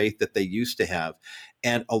kind of faith that they used to have.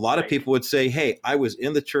 And a lot of people would say, hey, I was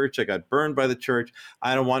in the church. I got burned by the church.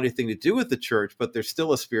 I don't want anything to do with the church, but there's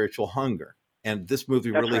still a spiritual hunger. And this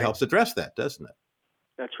movie really helps address that, doesn't it?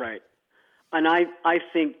 That's right. And I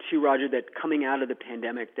think, too, Roger, that coming out of the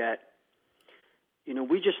pandemic that,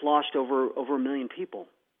 we just lost over 1 million people.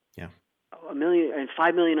 Yeah. 1 million and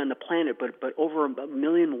 5 million on the planet, but over 1.1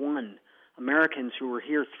 million Americans who were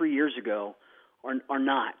here 3 years ago are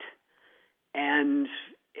not. And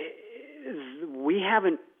we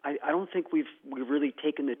haven't, I don't think we've really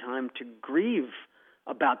taken the time to grieve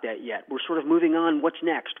about that yet. We're sort of moving on. What's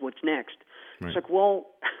next? Right. It's like, well,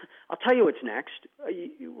 I'll tell you what's next.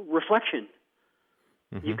 Reflection.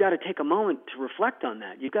 Mm-hmm. You've got to take a moment to reflect on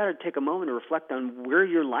that. You've got to take a moment to reflect on where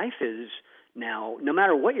your life is now, no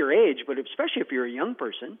matter what your age, but especially if you're a young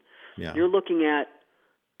person. Yeah. You're looking at,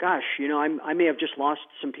 gosh, I may have just lost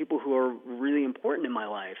some people who are really important in my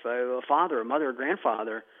life, a father, a mother, a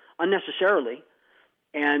grandfather, unnecessarily.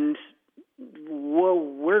 And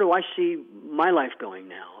where do I see my life going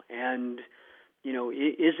now? And,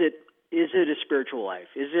 is it a spiritual life?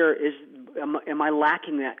 Am I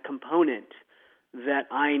lacking that component that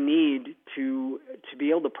I need to be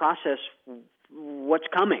able to process what's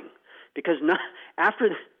coming? Because after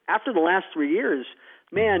the last 3 years,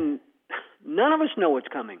 man, none of us know what's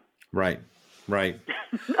coming. Right. None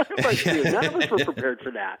of us do. None of us were prepared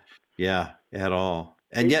for that. Yeah, at all.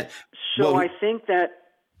 And yet, I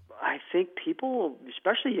think people,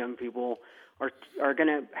 especially young people, are going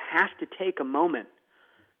to have to take a moment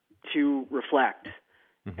to reflect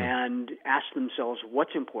and ask themselves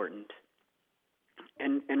what's important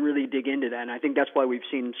and really dig into that. And I think that's why we've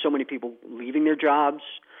seen so many people leaving their jobs,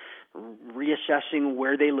 reassessing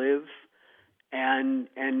where they live. And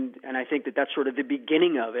I think that's sort of the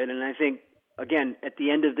beginning of it. And I think, again, at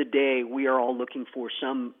the end of the day, we are all looking for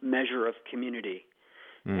some measure of community.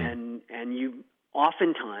 And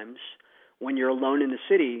oftentimes, when you're alone in the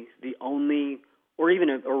city, the only, or even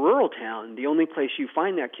a rural town, the only place you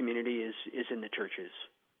find that community is in the churches.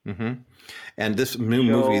 Mm-hmm. And this new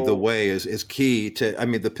movie, The Way, is key to, I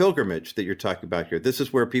mean, the pilgrimage that you're talking about here. This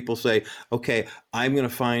is where people say, okay, I'm going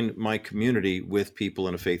to find my community with people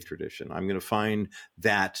in a faith tradition. I'm going to find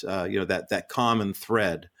that, that common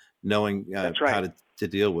thread, knowing That's right. how to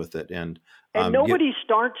deal with it. And nobody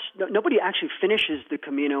actually finishes the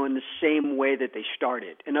Camino in the same way that they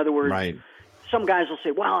started. In other words, right. Some guys will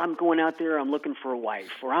say, well, I'm going out there, I'm looking for a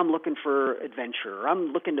wife, or I'm looking for adventure, or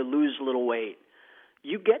I'm looking to lose a little weight.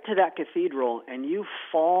 You get to that cathedral and you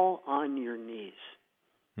fall on your knees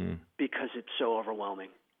because it's so overwhelming.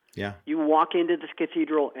 Yeah. You walk into this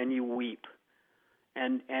cathedral and you weep.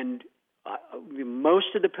 And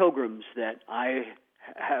most of the pilgrims that I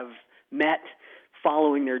have met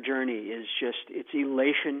following their journey is just, it's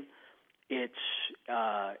elation, it's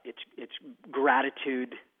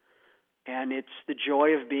gratitude, and it's the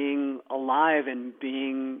joy of being alive and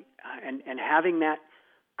being and having that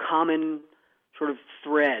common sort of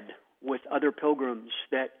thread with other pilgrims,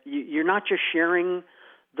 that you're not just sharing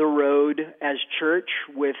the road as church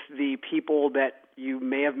with the people that you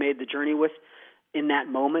may have made the journey with in that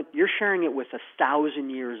moment. You're sharing it with 1,000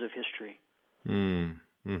 years of history.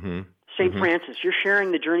 Mm-hmm. St. Francis, you're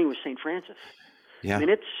sharing the journey with St. Francis. Yeah. I mean,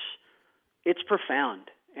 it's profound,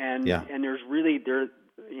 and there's really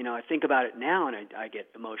I think about it now and I get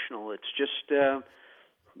emotional. It's just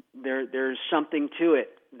there's something to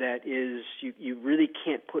it that is you really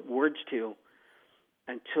can't put words to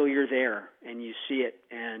until you're there and you see it,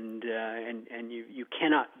 and you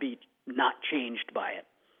cannot be not changed by it.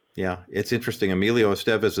 Yeah, it's interesting. Emilio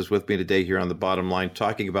Estevez is with me today here on The Bottom Line,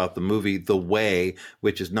 talking about the movie The Way,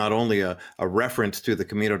 which is not only a reference to the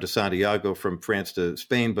Camino de Santiago from France to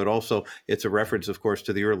Spain, but also it's a reference, of course,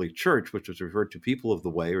 to the early church, which was referred to people of the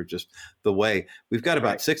way, or just the way. We've got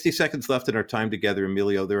about 60 seconds left in our time together,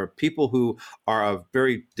 Emilio. There are people who are of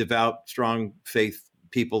very devout, strong faith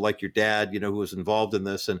people like your dad, who was involved in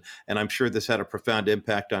this, and I'm sure this had a profound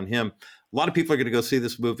impact on him. A lot of people are going to go see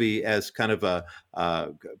this movie as kind of a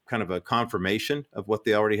confirmation of what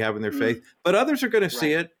they already have in their faith, but others are going to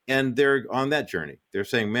see it and they're on that journey. They're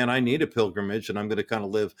saying, "Man, I need a pilgrimage, and I'm going to kind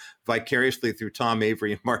of live vicariously through Tom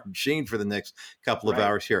Avery and Martin Sheen for the next couple of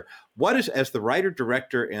hours here." What is, as the writer,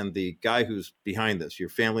 director, and the guy who's behind this, your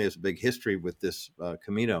family has a big history with this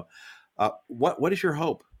Camino. What is your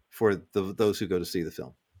hope for those who go to see the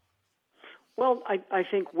film? Well, I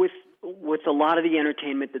think with a lot of the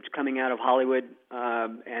entertainment that's coming out of Hollywood,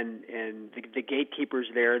 and the gatekeepers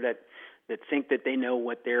there that think that they know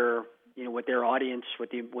what their audience, what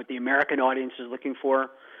the American audience is looking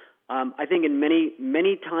for, I think in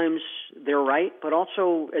many times they're right, but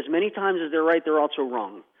also as many times as they're right, they're also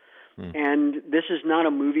wrong. And this is not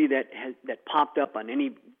a movie that popped up on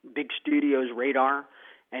any big studio's radar,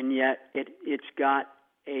 and yet it's got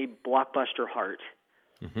a blockbuster heart.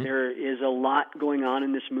 There is a lot going on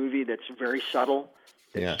in this movie that's very subtle,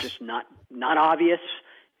 that's just not obvious,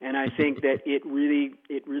 and I think that it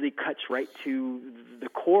really cuts right to the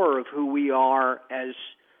core of who we are as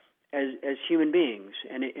human beings,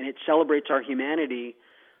 and it celebrates our humanity,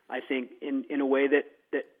 I think, in a way that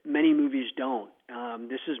many movies don't.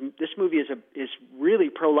 This movie is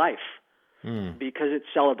really pro-life because it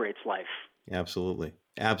celebrates life. Absolutely.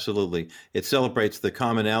 Absolutely. It celebrates the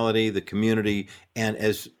commonality, the community, and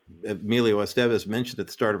as Emilio Estevez mentioned at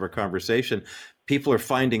the start of our conversation, people are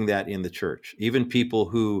finding that in the church. Even people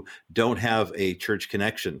who don't have a church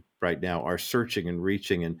connection right now are searching and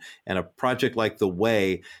reaching, and a project like The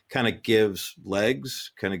Way kind of gives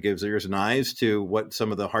legs, kind of gives ears and eyes to what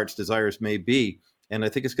some of the heart's desires may be. And I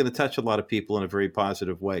think it's going to touch a lot of people in a very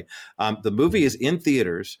positive way. The movie is in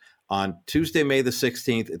theaters on Tuesday, May the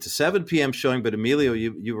 16th. It's a 7 p.m. showing, but Emilio,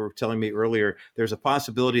 you were telling me earlier, there's a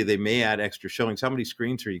possibility they may add extra showings. How many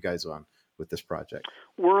screens are you guys on with this project?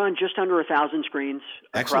 We're on just under 1,000 screens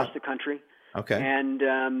across the country. Okay. And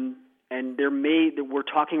we're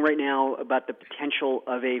talking right now about the potential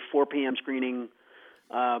of a 4 p.m. screening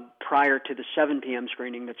prior to the 7 p.m.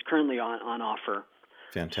 screening that's currently on offer.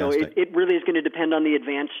 Fantastic. So it really is going to depend on the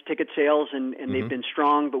advance ticket sales, and they've been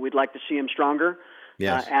strong, but we'd like to see them stronger.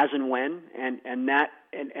 Yes. As and when, and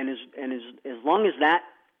as long as that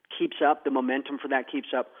keeps up, the momentum for that keeps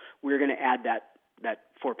up, we're going to add that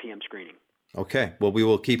 4 p.m. screening. Okay. Well, we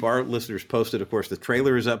will keep our listeners posted. Of course, the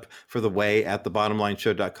trailer is up for The Way at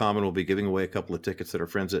thebottomlineshow.com, and we'll be giving away a couple of tickets that our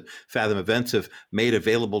friends at Fathom Events have made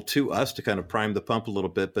available to us to kind of prime the pump a little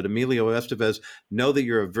bit. But Emilio Estevez, know that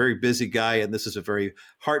you're a very busy guy, and this is a very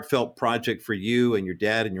heartfelt project for you and your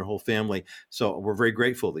dad and your whole family. So we're very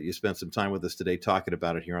grateful that you spent some time with us today talking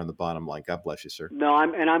about it here on The Bottom Line. God bless you, sir. No,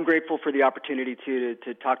 I'm grateful for the opportunity to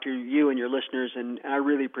talk to you and your listeners, and I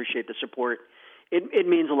really appreciate the support. It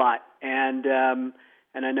means a lot, and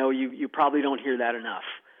I know you probably don't hear that enough,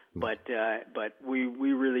 but we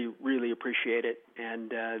really appreciate it,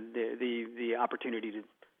 and the opportunity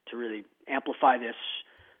to really amplify this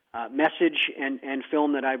message and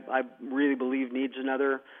film that I really believe needs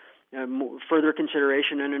another further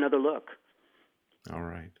consideration and another look. All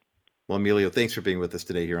right. Well, Emilio, thanks for being with us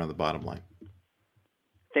today here on The Bottom Line.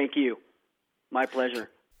 Thank you. My pleasure.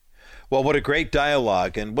 Well, what a great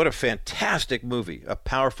dialogue, and what a fantastic movie, a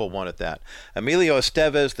powerful one at that. Emilio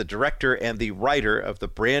Estevez, the director and the writer of the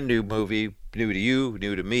brand new movie, new to you,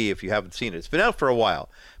 new to me if you haven't seen it. It's been out for a while,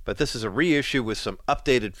 but this is a reissue with some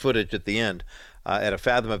updated footage at the end at a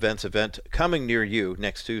Fathom Events event coming near you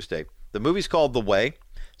next Tuesday. The movie's called The Way.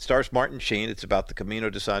 Stars Martin Sheen. It's about the Camino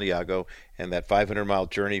de Santiago and that 500-mile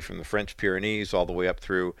journey from the French Pyrenees all the way up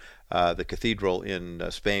through the cathedral in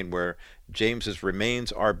Spain where James's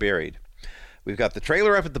remains are buried. We've got the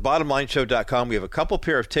trailer up at thebottomlineshow.com. We have a couple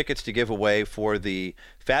pair of tickets to give away for the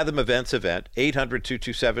Fathom Events event,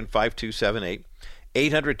 800-227-5278,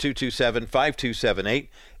 800-227-5278,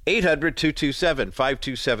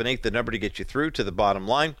 800-227-5278, the number to get you through to The Bottom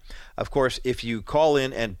Line. Of course, if you call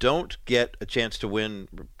in and don't get a chance to win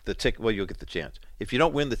the ticket, well, you'll get the chance. If you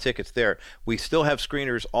don't win the tickets there, we still have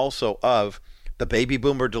screeners also of The Baby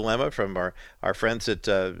Boomer Dilemma from our friends at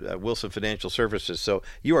Wilson Financial Services. So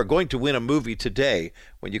you are going to win a movie today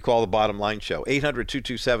when you call The Bottom Line Show.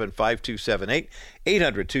 800-227-5278,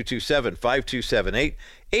 800-227-5278,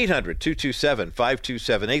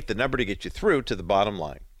 800-227-5278, the number to get you through to The Bottom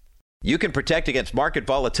Line. You can protect against market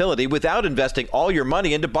volatility without investing all your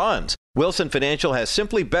money into bonds. Wilson Financial has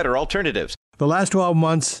simply better alternatives. The last 12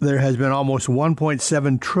 months, there has been almost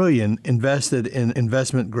 $1.7 trillion invested in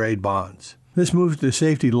investment-grade bonds. This move to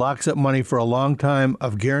safety locks up money for a long time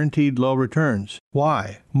of guaranteed low returns.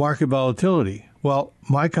 Why? Market volatility. Well,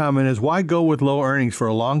 my comment is, why go with low earnings for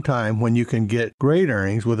a long time when you can get great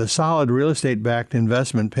earnings with a solid real estate-backed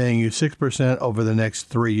investment paying you 6% over the next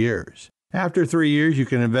 3 years? After 3 years, you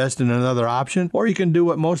can invest in another option, or you can do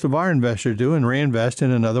what most of our investors do and reinvest in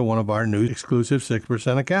another one of our new exclusive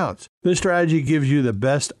 6% accounts. This strategy gives you the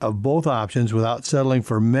best of both options without settling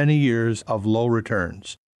for many years of low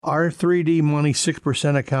returns. Our 3D Money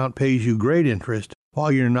 6% account pays you great interest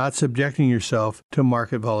while you're not subjecting yourself to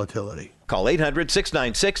market volatility. Call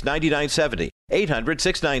 800-696-9970,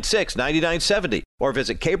 800-696-9970, or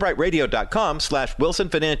visit kbrightradio.com/Wilson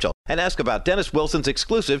Financial and ask about Dennis Wilson's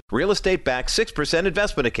exclusive real estate-backed 6%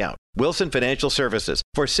 investment account. Wilson Financial Services,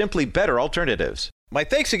 for simply better alternatives. My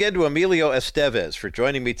thanks again to Emilio Estevez for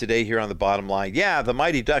joining me today here on The Bottom Line. Yeah, the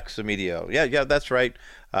Mighty Ducks, Emilio. Yeah, that's right.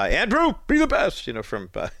 Andrew, be the best, from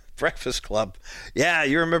Breakfast Club. Yeah,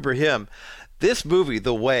 you remember him. This movie,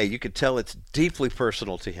 The Way, you could tell it's deeply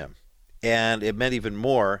personal to him. And it meant even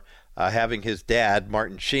more having his dad,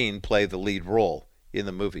 Martin Sheen, play the lead role in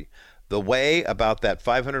the movie. The Way, about that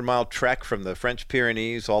 500-mile trek from the French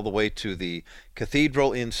Pyrenees all the way to the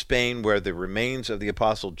cathedral in Spain where the remains of the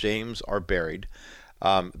Apostle James are buried.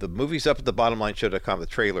 The movie's up at thebottomlineshow.com. The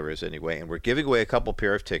trailer is anyway, and we're giving away a couple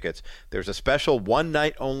pair of tickets. There's a special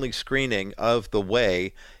one-night-only screening of The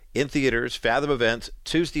Way in theaters, Fathom Events,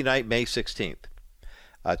 Tuesday night, May 16th.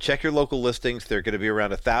 Check your local listings. There are going to be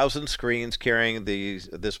around 1,000 screens carrying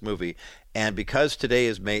this movie. And because today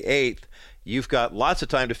is May 8th, you've got lots of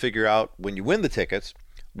time to figure out when you win the tickets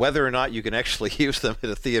whether or not you can actually use them at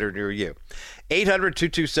a theater near you.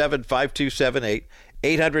 800-227-5278,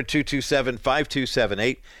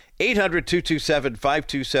 800-227-5278,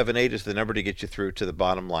 800-227-5278 is the number to get you through to The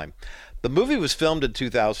Bottom Line. The movie was filmed in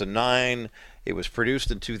 2009. It was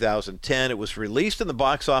produced in 2010. It was released in the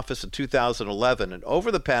box office in 2011. And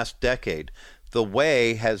over the past decade, The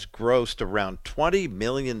Way has grossed around $20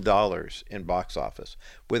 million in box office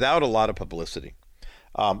without a lot of publicity.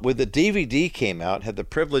 When the DVD came out, had the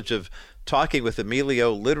privilege of talking with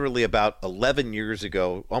Emilio literally about 11 years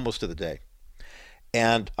ago, almost to the day.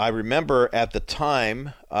 And I remember at the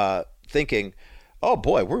time thinking, oh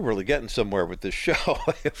boy, we're really getting somewhere with this show.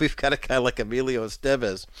 We've got a guy like Emilio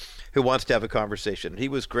Estevez who wants to have a conversation. He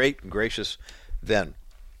was great and gracious then.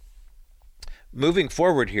 Moving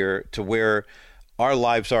forward here to where our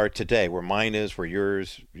lives are today, where mine is, where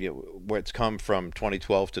yours, where it's come from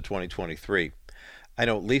 2012 to 2023. I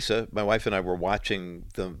know Lisa, my wife, and I were watching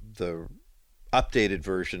the updated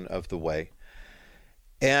version of The Way,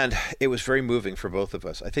 and it was very moving for both of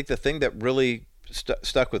us. I think the thing that really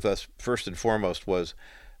stuck with us first and foremost was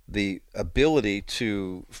the ability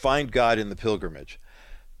to find God in the pilgrimage.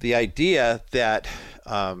 The idea that,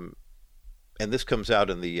 and this comes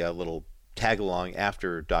out in the little tag-along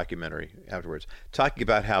after documentary afterwards, talking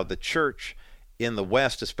about how the church in the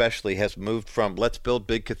West especially has moved from let's build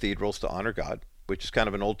big cathedrals to honor God, which is kind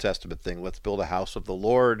of an Old Testament thing. Let's build a house of the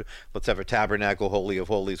Lord. Let's have a tabernacle, holy of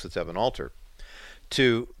holies. Let's have an altar.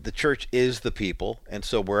 To the church is the people. And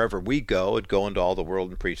so wherever we go and go into all the world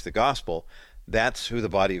and preach the gospel, that's who the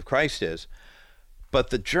body of Christ is. But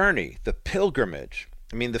the journey, the pilgrimage,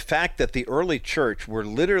 I mean, the fact that the early church was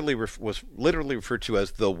literally referred to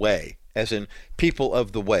as the way, as in people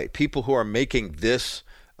of the way, people who are making this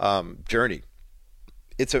journey.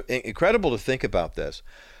 It's incredible to think about this.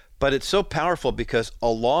 But it's so powerful because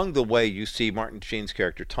along the way, you see Martin Sheen's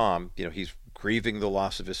character, Tom, he's grieving the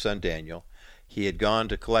loss of his son, Daniel. He had gone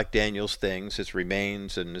to collect Daniel's things, his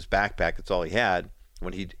remains and his backpack. That's all he had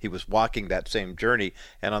when he was walking that same journey.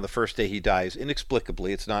 And on the first day, he dies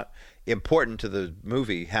inexplicably. It's not important to the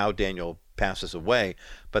movie how Daniel passes away,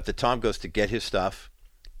 but that Tom goes to get his stuff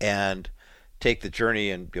and take the journey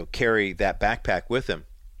and carry that backpack with him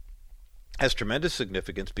has tremendous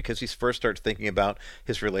significance because he first starts thinking about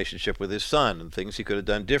his relationship with his son and things he could have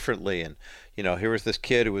done differently. And, here was this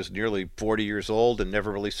kid who was nearly 40 years old and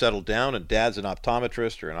never really settled down, and dad's an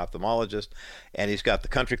optometrist or an ophthalmologist, and he's got the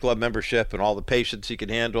country club membership and all the patients he can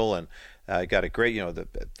handle, and got a great,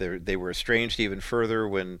 they were estranged even further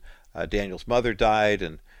when Daniel's mother died,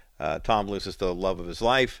 and Tom loses the love of his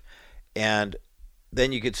life. And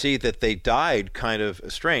then you could see that they died kind of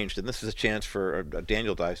estranged, and this is a chance for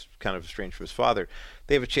Daniel dies kind of estranged from his father.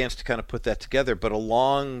 They have a chance to kind of put that together, but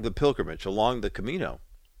along the pilgrimage, along the Camino,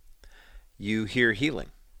 you hear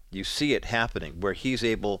healing. You see it happening where he's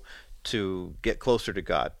able to get closer to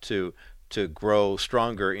God, to grow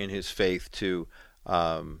stronger in his faith, to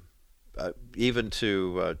even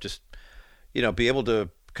to just be able to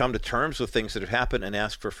come to terms with things that have happened and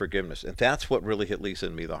ask for forgiveness. And that's what really hit Lisa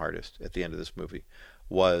and me the hardest at the end of this movie,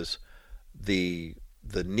 was the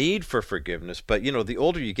need for forgiveness. But the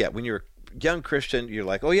older you get, when you're a young Christian, you're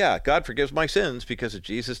like, oh yeah, God forgives my sins because of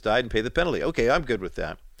Jesus died and paid the penalty. Okay, I'm good with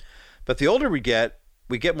that. But the older we get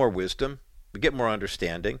more wisdom, we get more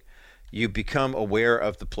understanding. You become aware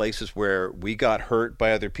of the places where we got hurt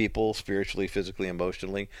by other people, spiritually, physically,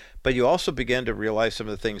 emotionally. But you also begin to realize some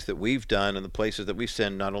of the things that we've done and the places that we've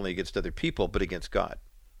sinned, not only against other people, but against God.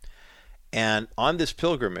 And on this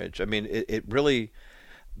pilgrimage, I mean, it really,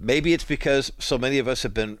 maybe it's because so many of us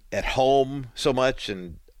have been at home so much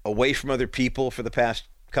and away from other people for the past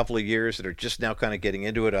couple of years that are just now kind of getting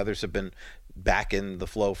into it. Others have been back in the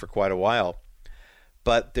flow for quite a while.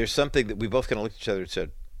 But there's something that we both kind of looked at each other and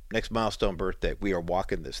said, next milestone birthday, we are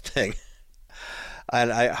walking this thing.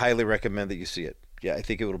 And I highly recommend that you see it. Yeah, I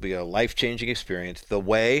think it will be a life-changing experience. The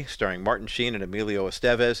Way, starring Martin Sheen and Emilio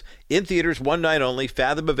Estevez, in theaters one night only.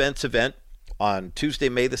 Fathom Events event on Tuesday,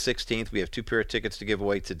 May the 16th. We have 2 pair of tickets to give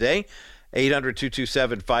away today.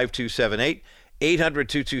 800-227-5278.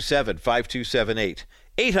 800-227-5278.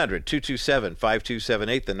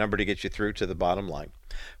 800-227-5278, the number to get you through to the bottom line.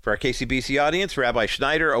 For our KCBC audience, Rabbi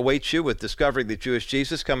Schneider awaits you with Discovering the Jewish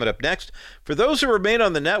Jesus coming up next. For those who remain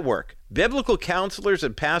on the network, biblical counselors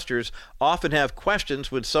and pastors often have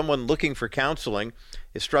questions when someone looking for counseling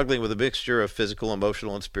is struggling with a mixture of physical,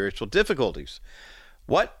 emotional, and spiritual difficulties.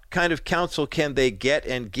 What kind of counsel can they get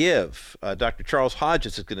and give? Dr. Charles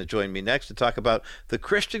Hodges is going to join me next to talk about the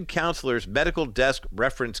Christian Counselor's Medical Desk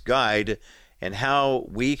Reference Guide and how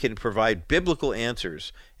we can provide biblical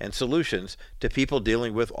answers and solutions to people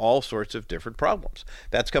dealing with all sorts of different problems.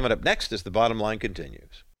 That's coming up next as The Bottom Line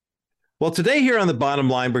continues. Well, today here on The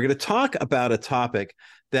Bottom Line, we're going to talk about a topic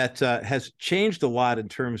that has changed a lot in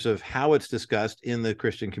terms of how it's discussed in the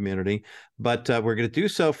Christian community, but we're going to do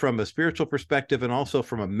so from a spiritual perspective and also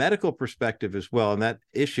from a medical perspective as well, and that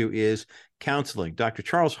issue is counseling. Dr.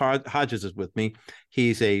 Charles Hodges is with me.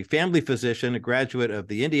 He's a family physician, a graduate of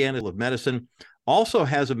the Indiana School of Medicine, also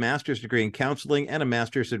has a master's degree in counseling and a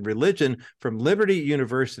master's in religion from Liberty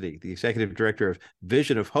University, the executive director of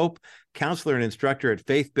Vision of Hope, counselor and instructor at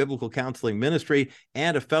Faith Biblical Counseling Ministry,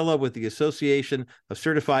 and a fellow with the Association of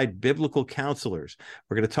Certified Biblical Counselors.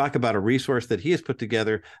 We're going to talk about a resource that he has put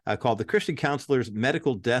together called the Christian Counselor's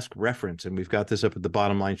Medical Desk Reference, and we've got this up at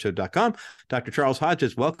thebottomlineshow.com. Dr. Charles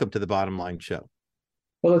Hodges, welcome to The Bottom Line Show.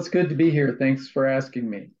 Well, it's good to be here. Thanks for asking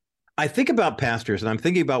me. I think about pastors, and I'm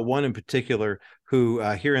thinking about one in particular who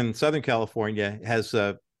here in Southern California has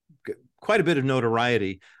quite a bit of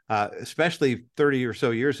notoriety, especially 30 or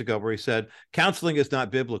so years ago, where he said, counseling is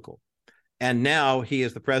not biblical. And now he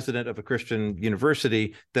is the president of a Christian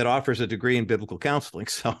university that offers a degree in biblical counseling.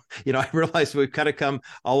 So, I realize we've kind of come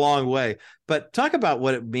a long way. But talk about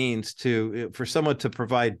what it means for someone to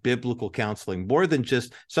provide biblical counseling, more than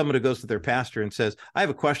just someone who goes to their pastor and says, I have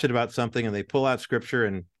a question about something, and they pull out scripture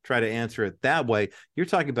and try to answer it that way. You're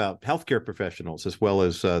talking about healthcare professionals as well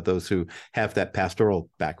as those who have that pastoral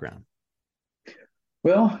background.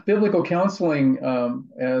 Well, biblical counseling,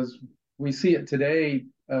 as we see it today,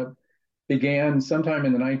 began sometime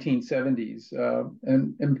in the 1970s.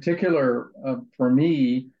 And in particular, for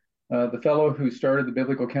me, the fellow who started the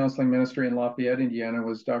biblical counseling ministry in Lafayette, Indiana,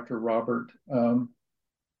 was Dr. Robert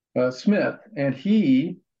Smith. And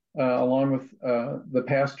he, along with the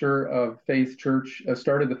pastor of Faith Church,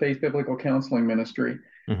 started the Faith Biblical Counseling Ministry.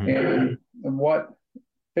 Mm-hmm. And what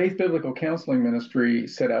Faith Biblical Counseling Ministry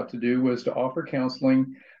set out to do was to offer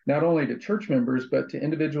counseling not only to church members, but to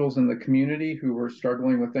individuals in the community who were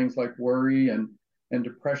struggling with things like worry and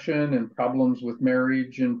depression and problems with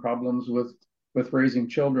marriage and problems with raising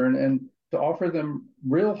children, and to offer them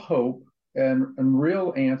real hope and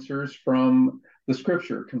real answers from the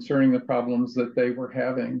scripture concerning the problems that they were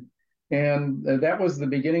having. And that was the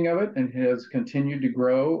beginning of it, and has continued to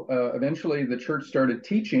grow. Eventually, the church started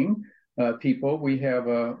teaching people. We have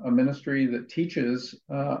a ministry that teaches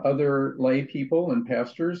other lay people and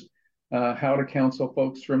pastors how to counsel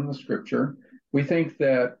folks from the scripture. We think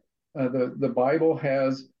that the Bible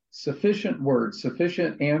has sufficient words,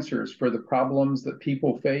 sufficient answers for the problems that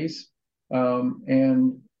people face.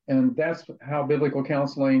 And that's how biblical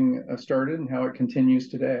counseling started and how it continues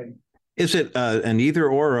today. Is it an either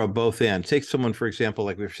or a both and? Take someone, for example,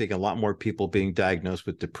 like we're seeing a lot more people being diagnosed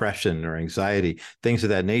with depression or anxiety, things of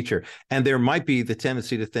that nature. And there might be the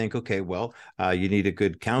tendency to think, okay, well, you need a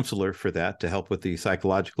good counselor for that to help with the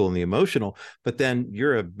psychological and the emotional. But then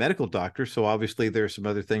you're a medical doctor, so obviously there are some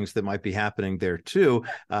other things that might be happening there too.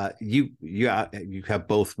 You have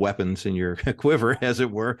both weapons in your quiver, as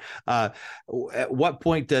it were. At what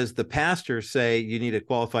point does the pastor say you need a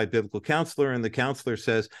qualified biblical counselor, and the counselor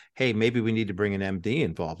says, hey, maybe we need to bring an MD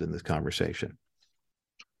involved in this conversation?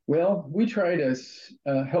 Well, we try to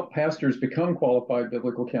help pastors become qualified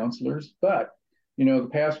biblical counselors, but the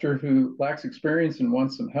pastor who lacks experience and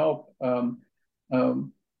wants some help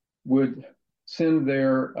would send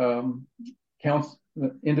their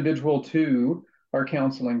individual to our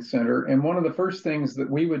counseling center. And one of the first things that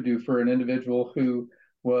we would do for an individual who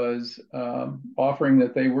was offering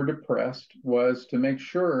that they were depressed was to make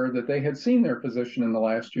sure that they had seen their physician in the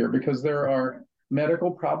last year, because there are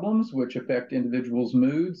medical problems which affect individuals'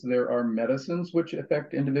 moods. There are medicines which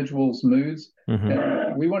affect individuals' moods. Mm-hmm.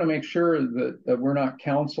 And we want to make sure that we're not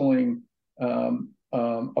counseling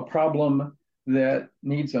a problem that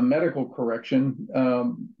needs a medical correction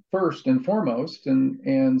first and foremost.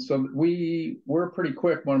 And so we're pretty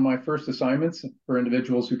quick. One of my first assignments for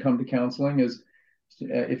individuals who come to counseling is,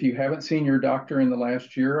 if you haven't seen your doctor in the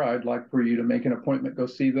last year, I'd like for you to make an appointment, go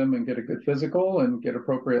see them and get a good physical and get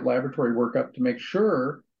appropriate laboratory workup to make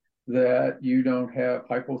sure that you don't have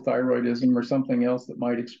hypothyroidism or something else that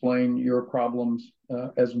might explain your problems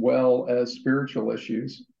as well as spiritual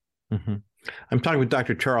issues. Mm-hmm. I'm talking with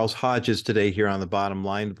Dr. Charles Hodges today here on The Bottom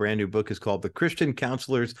Line. The brand new book is called The Christian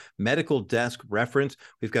Counselor's Medical Desk Reference.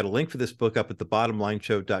 We've got a link for this book up at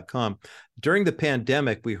thebottomlineshow.com. During the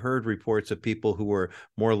pandemic, we heard reports of people who were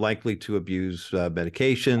more likely to abuse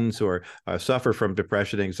medications or suffer from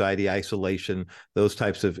depression, anxiety, isolation, those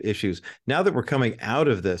types of issues. Now that we're coming out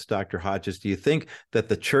of this, Dr. Hodges, do you think that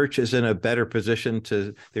the church is in a better position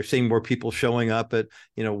they're seeing more people showing up at,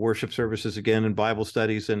 worship services again and Bible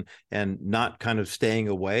studies and not kind of staying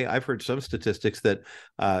away? I've heard some statistics that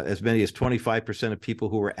as many as 25% of people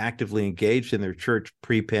who were actively engaged in their church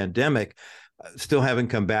pre-pandemic still haven't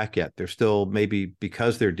come back yet. They're still, maybe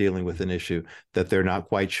because they're dealing with an issue that they're not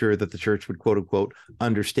quite sure that the church would, quote unquote,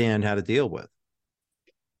 understand how to deal with.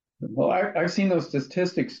 Well, I've seen those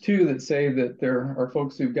statistics too that say that there are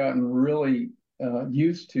folks who've gotten really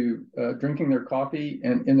used to drinking their coffee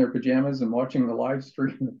and in their pajamas and watching the live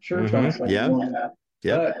stream of church mm-hmm. on Sunday morning.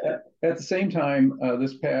 Yep. But at the same time,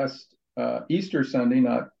 this past Easter Sunday,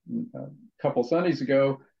 not a couple Sundays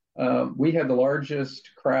ago, we had the largest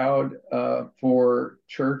crowd for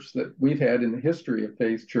church that we've had in the history of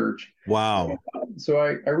Faith Church. Wow. So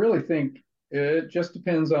I really think it just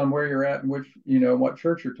depends on where you're at and which, what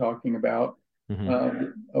church you're talking about. Mm-hmm.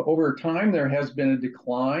 Over time, there has been a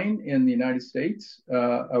decline in the United States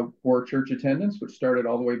for church attendance, which started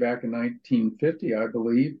all the way back in 1950, I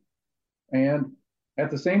believe. And at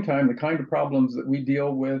the same time, the kind of problems that we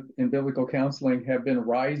deal with in biblical counseling have been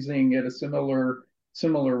rising at a similar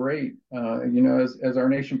rate. As our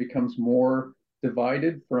nation becomes more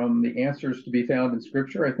divided from the answers to be found in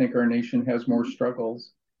Scripture, I think our nation has more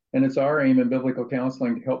struggles. And it's our aim in biblical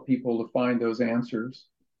counseling to help people to find those answers.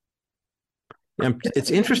 It's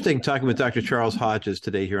interesting talking with Dr. Charles Hodges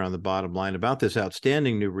today here on The Bottom Line about this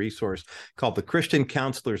outstanding new resource called the Christian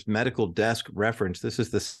Counselor's Medical Desk Reference. This is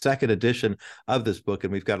the second edition of this book,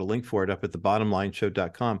 and we've got a link for it up at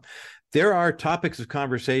thebottomlineshow.com. There are topics of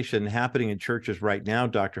conversation happening in churches right now,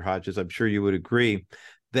 Dr. Hodges, I'm sure you would agree,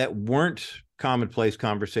 that weren't commonplace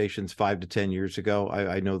conversations 5 to 10 years ago.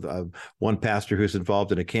 I know one pastor who's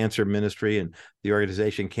involved in a cancer ministry, and the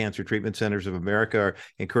organization Cancer Treatment Centers of America are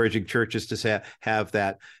encouraging churches to have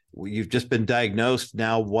that. You've just been diagnosed.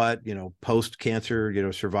 Now what?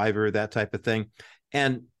 Post-cancer, survivor, that type of thing.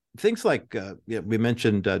 And things like we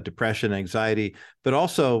mentioned depression, anxiety, but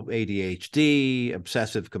also ADHD,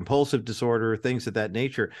 obsessive compulsive disorder, things of that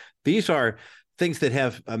nature. These are things that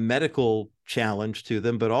have a medical challenge to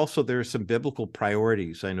them, but also there's some biblical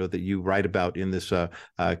priorities I know that you write about in this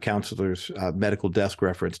counselor's medical desk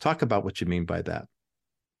reference. Talk about what you mean by that.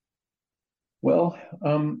 Well,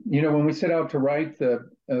 when we set out to write the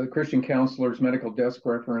Christian Counselor's Medical Desk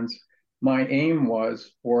Reference, my aim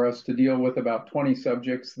was for us to deal with about 20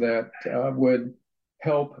 subjects that would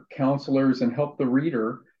help counselors and help the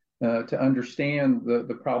reader to understand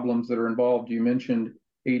the problems that are involved. You mentioned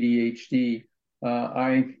ADHD.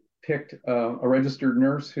 I picked a registered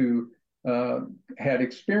nurse who had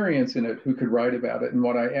experience in it, who could write about it. And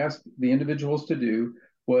what I asked the individuals to do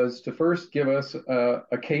was to first give us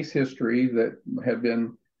a case history that had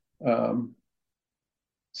been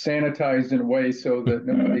sanitized in a way so that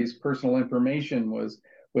nobody's personal information was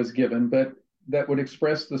given, but that would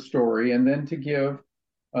express the story, and then to give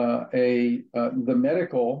the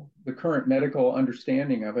current medical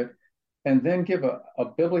understanding of it, and then give a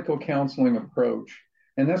biblical counseling approach.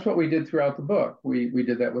 And that's what we did throughout the book. We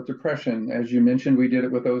did that with depression. As you mentioned, we did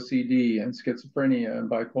it with OCD and schizophrenia and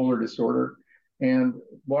bipolar disorder. And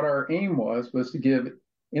what our aim was to give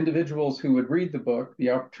individuals who would read the book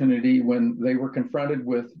the opportunity, when they were confronted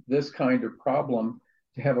with this kind of problem,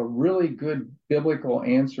 to have a really good biblical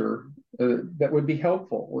answer that would be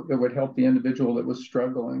helpful, that would help the individual that was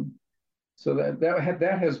struggling. So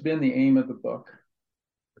that has been the aim of the book.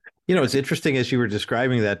 It's interesting as you were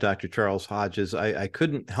describing that, Dr. Charles Hodges, I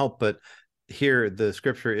couldn't help but hear the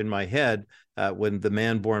scripture in my head when the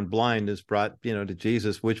man born blind is brought, to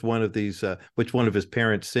Jesus, which one of his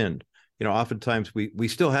parents sinned? Oftentimes we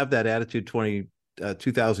still have that attitude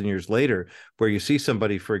 2,000 years later, where you see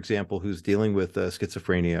somebody, for example, who's dealing with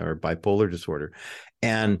schizophrenia or bipolar disorder.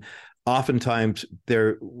 And oftentimes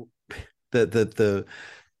I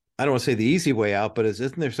don't want to say the easy way out, but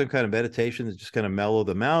isn't there some kind of meditation that just kind of mellow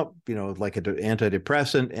them out, like an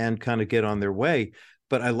antidepressant, and kind of get on their way?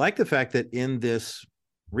 But I like the fact that in this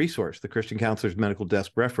resource, the Christian Counselor's Medical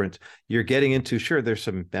Desk Reference, you're getting into, sure, there's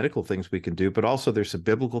some medical things we can do, but also there's some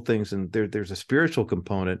biblical things, and there's a spiritual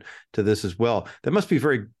component to this as well. That must be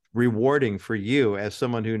very rewarding for you as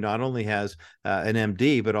someone who not only has an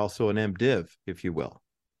MD, but also an MDiv, if you will.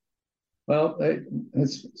 Well,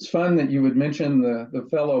 it's fun that you would mention the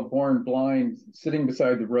fellow born blind sitting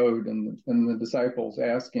beside the road, and the disciples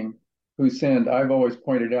asking who sinned. I've always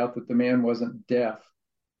pointed out that the man wasn't deaf.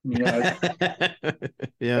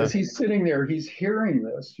 As he's sitting there, he's hearing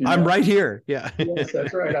this. I'm right here. Yeah. Yes,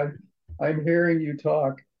 that's right. I'm hearing you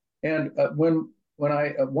talk. And when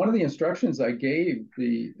I one of the instructions I gave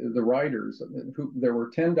the writers, there were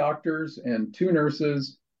 10 doctors and 2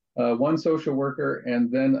 nurses, 1 social worker,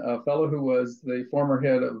 and then a fellow who was the former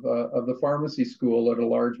head of the pharmacy school at a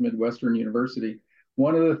large Midwestern university.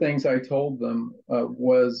 One of the things I told them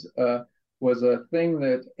was a thing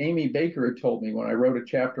that Amy Baker had told me when I wrote a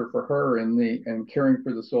chapter for her in Caring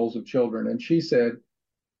for the Souls of Children. And she said,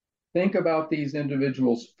 think about these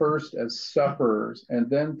individuals first as sufferers, and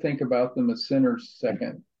then think about them as sinners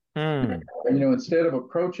second. Instead of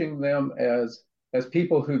approaching them as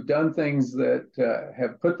people who've done things that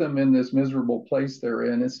have put them in this miserable place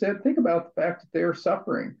they're in, instead think about the fact that they're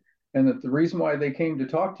suffering, and that the reason why they came to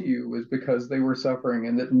talk to you was because they were suffering,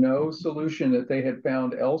 and that no solution that they had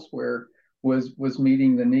found elsewhere was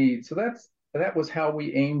meeting the need. So that was how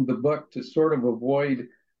we aimed the book, to sort of avoid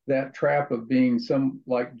that trap of being some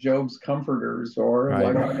like Job's comforters, or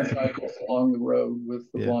like the disciples along the road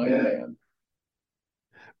with the blind man.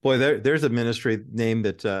 Boy, there's a ministry name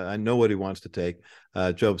that I know what he wants to take.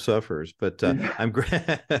 Job suffers, but I'm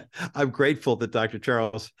grateful that Dr.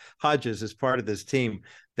 Charles Hodges is part of this team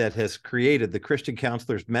that has created the Christian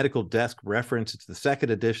Counselor's Medical Desk Reference. It's the second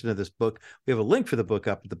edition of this book. We have a link for the book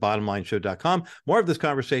up at thebottomlineshow.com. More of this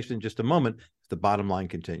conversation in just a moment as the bottom line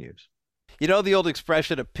continues. You know the old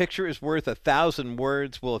expression, a picture is worth 1,000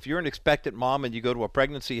 words? Well, if you're an expectant mom and you go to a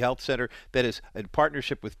pregnancy health center that is in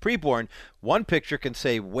partnership with Preborn, one picture can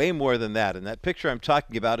say way more than that. And that picture I'm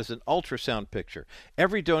talking about is an ultrasound picture.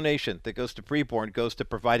 Every donation that goes to Preborn goes to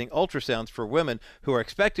providing ultrasounds for women who are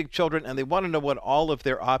expecting children, and they want to know what all of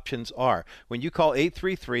their options are. When you call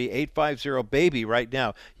 833-850-BABY right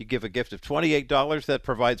now, you give a gift of $28 that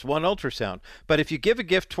provides one ultrasound. But if you give a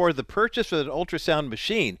gift toward the purchase of an ultrasound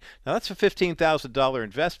machine, now that's a $15,000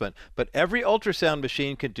 investment, but every ultrasound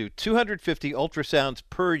machine can do 250 ultrasounds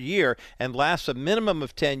per year and lasts a minimum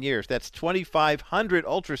of 10 years. That's 2,500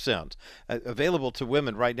 ultrasounds available to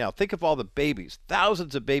women right now. Think of all the babies,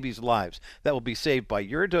 thousands of babies' lives that will be saved by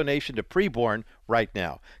your donation to Preborn right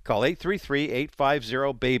now. Call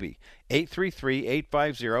 833-850-BABY.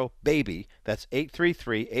 833-850-BABY. That's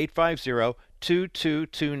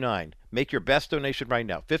 833-850-2229. Make your best donation right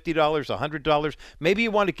now. $50, $100. Maybe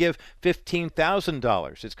you want to give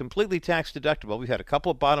 $15,000. It's completely tax deductible. We've had a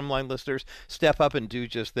couple of bottom line listeners step up and do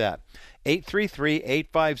just that.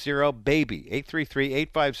 833-850-BABY.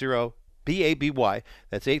 833-850-BABY.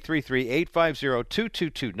 That's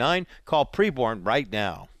 833-850-2229. Call Preborn right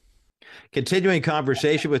now. Continuing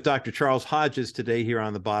conversation with Dr. Charles Hodges today here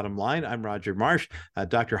on The Bottom Line. I'm Roger Marsh.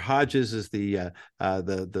 Dr. Hodges is the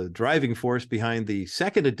driving force behind the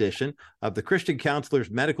second edition of the Christian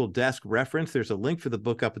Counselor's Medical Desk Reference. There's a link for the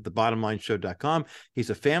book up at thebottomlineshow.com. He's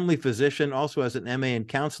a family physician, also has an MA in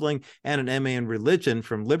counseling and an MA in religion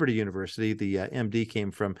from Liberty University. The MD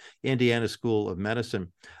came from Indiana School of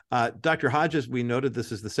Medicine. Dr. Hodges, we noted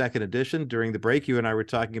this is the second edition. During the break, you and I were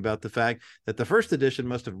talking about the fact that the first edition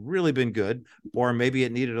must have really been good, or maybe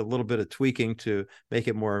it needed a little bit of tweaking to make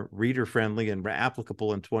it more reader-friendly and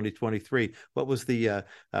applicable in 2023. What was the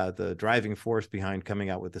driving force behind coming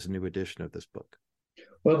out with this new edition of this book?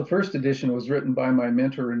 Well, the first edition was written by my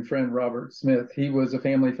mentor and friend, Robert Smith. He was a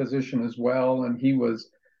family physician as well, and he was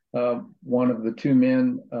one of the two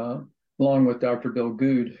men, along with Dr. Bill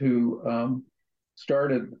Good, who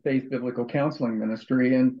started the Faith Biblical Counseling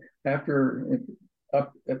Ministry. And after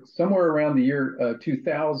somewhere around the year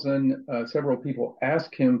 2000, several people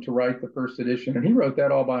asked him to write the first edition, and he wrote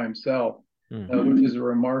that all by himself, which is a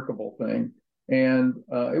remarkable thing. And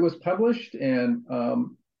it was published, and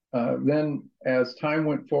then as time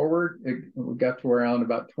went forward, we got to around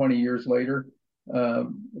about 20 years later,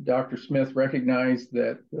 Dr. Smith recognized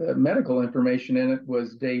that the medical information in it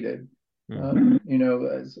was dated.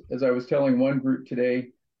 As I was telling one group today,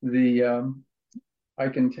 I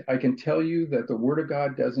can tell you that the Word of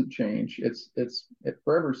God doesn't change. It's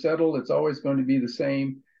forever settled. It's always going to be the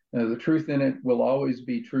same. The truth in it will always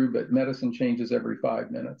be true, but medicine changes every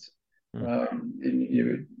 5 minutes. A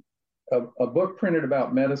book printed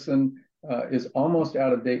about medicine is almost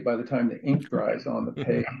out of date by the time the ink dries on the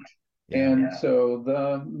page. And so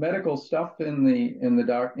the medical stuff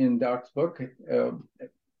in Doc's book,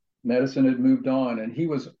 medicine had moved on, and he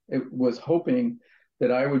was hoping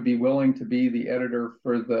that I would be willing to be the editor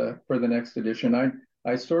for the next edition.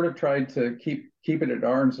 I sort of tried to keep it at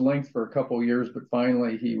arm's length for a couple of years, but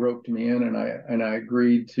finally he roped me in, and I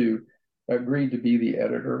agreed to be the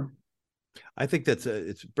editor. I think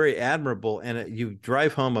it's very admirable, and you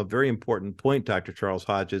drive home a very important point, Dr. Charles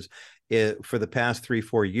Hodges. For the past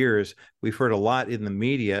 3-4 years, we've heard a lot in the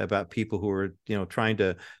media about people who are, trying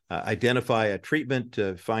to identify a treatment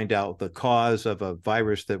to find out the cause of a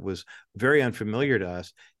virus that was very unfamiliar to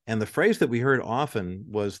us. And the phrase that we heard often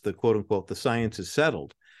was the quote unquote, the science is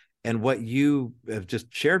settled. And what you have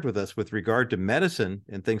just shared with us with regard to medicine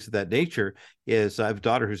and things of that nature is, I have a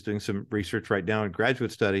daughter who's doing some research right now in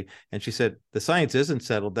graduate study, and she said, the science isn't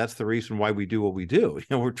settled. That's the reason why we do what we do.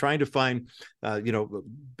 We're trying to find,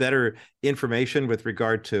 better information with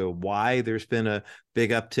regard to why there's been a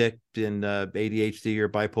big uptick in ADHD or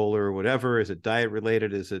bipolar or whatever. Is it diet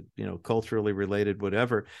related? Is it, culturally related,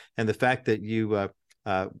 whatever? And the fact that you,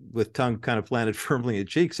 with tongue kind of planted firmly in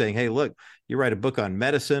cheek, saying, hey, look, you write a book on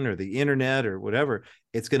medicine or the internet or whatever,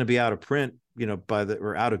 it's going to be out of print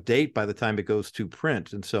or out of date by the time it goes to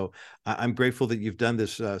print. And so I'm grateful that you've done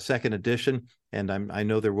this second edition, and I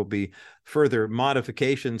know there will be further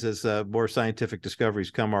modifications as more scientific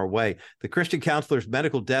discoveries come our way. The Christian Counselor's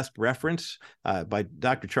Medical Desk Reference by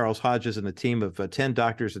Dr. Charles Hodges and a team of 10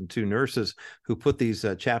 doctors and 2 nurses who put these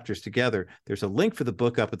chapters together. There's a link for the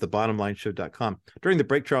book up at thebottomlineshow.com. During the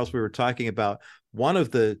break, Charles, we were talking about one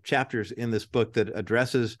of the chapters in this book that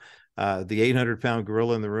addresses the 800-pound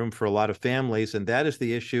gorilla in the room for a lot of families, and that is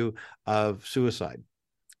the issue of suicide.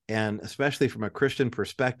 And especially from a Christian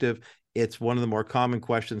perspective, it's one of the more common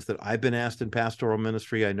questions that I've been asked in pastoral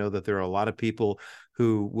ministry. I know that there are a lot of people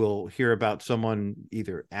who will hear about someone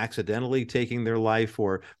either accidentally taking their life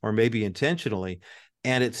or maybe intentionally.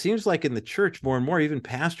 And it seems like in the church, more and more, even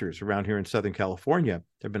pastors around here in Southern California,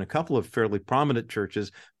 there have been a couple of fairly prominent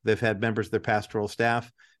churches. They've had members of their pastoral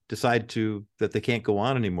staff decide that they can't go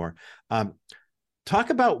on anymore. Talk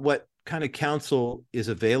about what kind of counsel is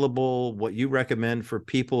available, what you recommend for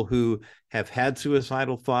people who have had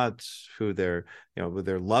suicidal thoughts, who their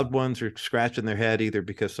loved ones are scratching their head either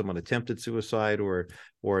because someone attempted suicide or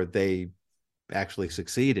they actually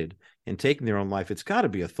succeeded in taking their own life. It's got to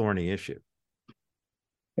be a thorny issue.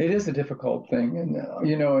 It is a difficult thing. And,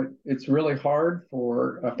 it's really hard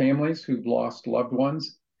for families who've lost loved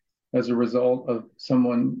ones as a result of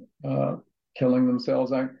someone killing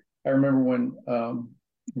themselves. I remember when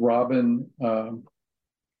Robin,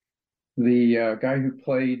 the guy who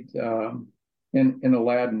played in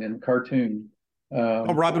Aladdin in the cartoon.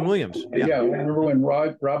 Robin Williams. Yeah, I remember when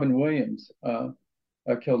Robin Williams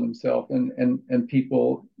killed himself, and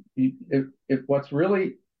people. If what's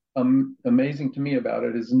really amazing to me about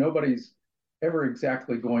it is nobody's ever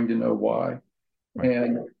exactly going to know why,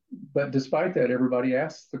 right. But despite that, everybody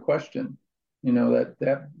asks the question.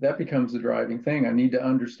 That becomes the driving thing. I need to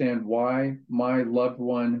understand why my loved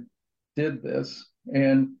one did this,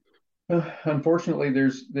 and unfortunately,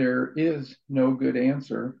 there is no good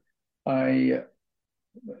answer. As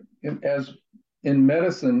in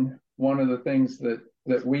medicine, one of the things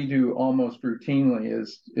that we do almost routinely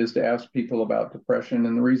is to ask people about depression,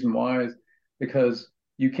 and the reason why is because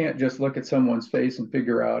you can't just look at someone's face and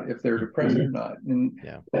figure out if they're depressed or not. And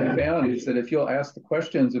what I found is that if you'll ask the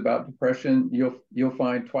questions about depression, you'll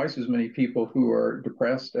find twice as many people who are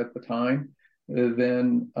depressed at the time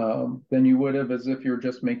than you would have as if you're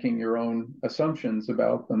just making your own assumptions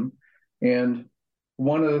about them. And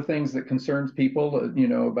one of the things that concerns people,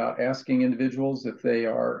 about asking individuals if they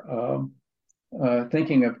are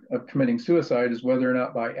thinking of committing suicide is whether or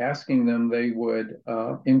not by asking them they would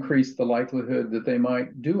increase the likelihood that they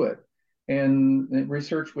might do it. And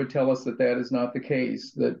research would tell us that is not the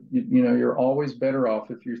case, that you're always better off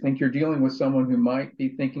if you think you're dealing with someone who might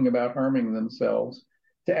be thinking about harming themselves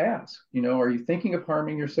to ask, are you thinking of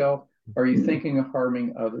harming yourself? Are you thinking of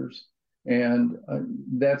harming others? And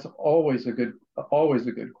that's always a good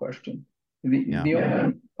question.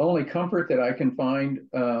 The only comfort that I can find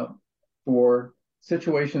for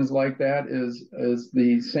situations like that is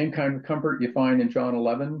the same kind of comfort you find in John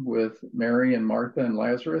 11 with Mary and Martha and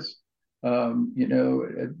Lazarus. I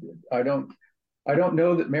don't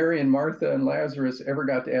know that Mary and Martha and Lazarus ever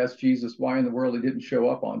got to ask Jesus why in the world he didn't show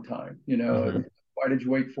up on time. Why did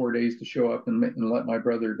you wait 4 days to show up and let my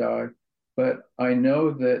brother die? But I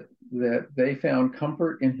know that they found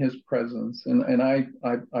comfort in his presence, and I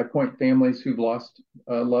point families who've lost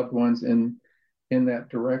loved ones in that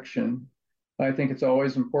direction. I think it's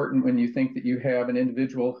always important when you think that you have an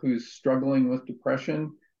individual who's struggling with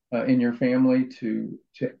depression in your family to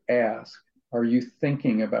ask, are you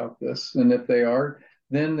thinking about this? And if they are,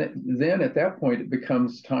 then at that point, it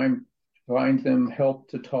becomes time to find them help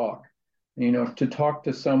to talk, to talk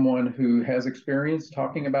to someone who has experience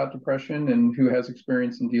talking about depression and who has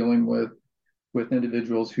experience in dealing with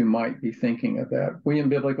individuals who might be thinking of that. We in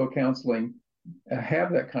biblical counseling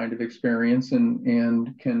have that kind of experience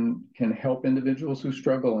and can help individuals who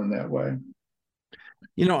struggle in that way.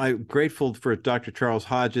 I'm grateful for Dr. Charles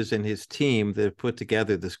Hodges and his team that have put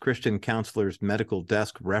together this Christian Counselor's Medical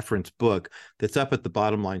Desk reference book that's up at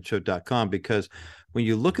thebottomlineshow.com, because when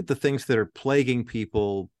you look at the things that are plaguing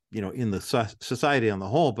people, in the society on the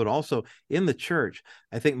whole, but also in the church,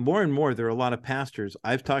 I think more and more there are a lot of pastors.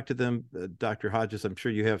 I've talked to them, Dr. Hodges, I'm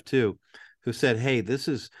sure you have too, who said, hey, this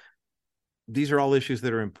is these are all issues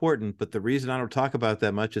that are important, but the reason I don't talk about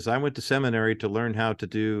that much is I went to seminary to learn how to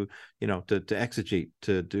do, to exegete,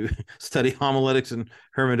 to do study homiletics and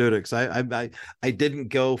hermeneutics. I didn't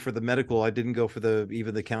go for the medical. I didn't go for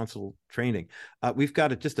even the counsel training. We've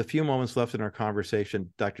got just a few moments left in our conversation.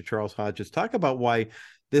 Dr. Charles Hodges, talk about why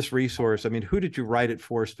this resource. I mean, who did you write it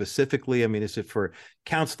for specifically? I mean, is it for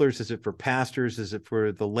counselors? Is it for pastors? Is it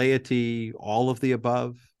for the laity? All of the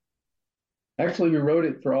above? Actually, we wrote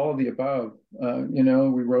it for all of the above.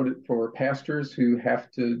 We wrote it for pastors who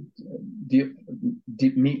have to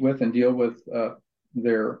meet with and deal with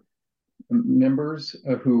their members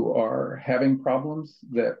who are having problems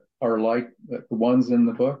that are like the ones in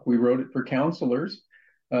the book. We wrote it for counselors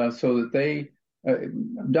so that they,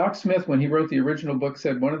 Doc Smith, when he wrote the original book,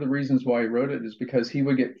 said one of the reasons why he wrote it is because he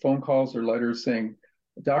would get phone calls or letters saying,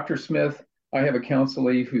 Dr. Smith, I have a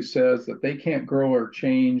counselee who says that they can't grow or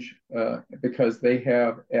change because they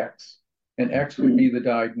have X, and X would be the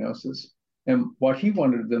diagnosis. And what he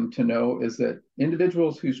wanted them to know is that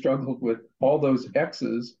individuals who struggled with all those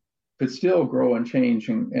X's could still grow and change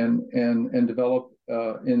and develop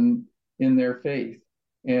in their faith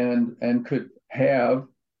and could have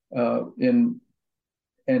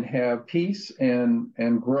have peace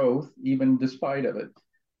and growth even despite of it.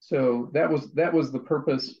 So that was the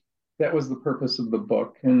purpose. That was the purpose of the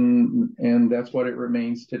book, and that's what it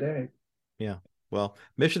remains today. Yeah. Well,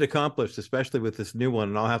 mission accomplished, especially with this new one.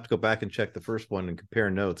 And I'll have to go back and check the first one and compare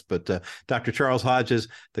notes. But Dr. Charles Hodges,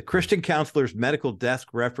 The Christian Counselor's Medical Desk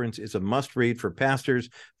Reference is a must-read for pastors,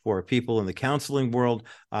 for people in the counseling world.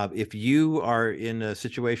 If you are in a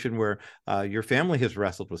situation where your family has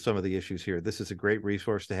wrestled with some of the issues here, this is a great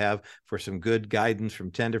resource to have for some good guidance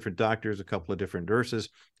from 10 different doctors, a couple of different nurses,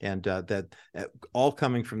 and that all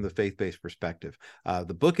coming from the faith-based perspective.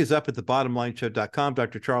 The book is up at thebottomlineshow.com.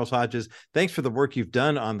 Dr. Charles Hodges, thanks for the work you've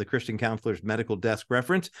done on the Christian Counselor's Medical Desk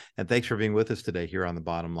Reference, and thanks for being with us today here on The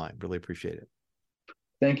Bottom Line. Really appreciate it.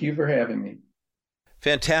 Thank you for having me.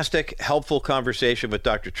 Fantastic, helpful conversation with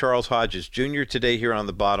Dr. Charles Hodges Jr. today here on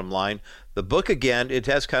The Bottom Line. The book, again, it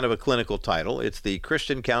has kind of a clinical title. It's the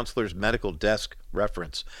Christian Counselor's Medical Desk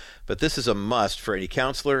Reference. But this is a must for any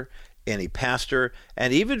counselor, any pastor,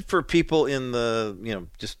 and even for people in the,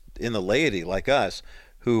 just in the laity like us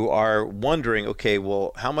who are wondering, okay,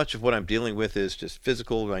 well, how much of what I'm dealing with is just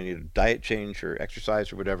physical? Do I need a diet change or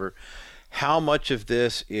exercise or whatever? How much of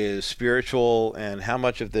this is spiritual, and how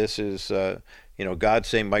much of this is God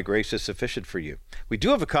saying, my grace is sufficient for you. We do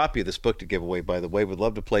have a copy of this book to give away, by the way. We'd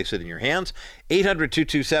love to place it in your hands.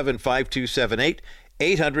 800-227-5278.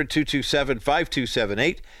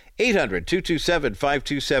 800-227-5278.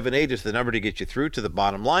 800-227-5278 is the number to get you through to The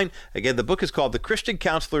Bottom Line. Again, the book is called The Christian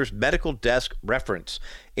Counselor's Medical Desk Reference.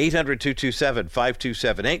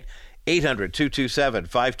 800-227-5278.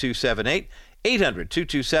 800-227-5278.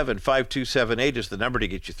 800-227-5278 is the number to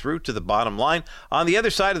get you through to The Bottom Line. On the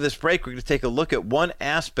other side of this break, we're going to take a look at one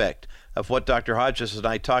aspect of what Dr. Hodges and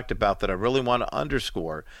I talked about that I really want to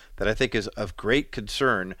underscore, that I think is of great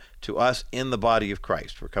concern to us in the body of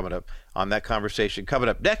Christ. We're coming up on that conversation. Coming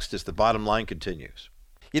up next as The Bottom Line continues.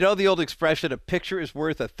 You know the old expression, a picture is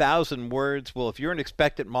worth 1,000 words? Well, if you're an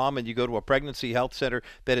expectant mom and you go to a pregnancy health center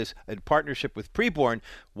that is in partnership with Preborn,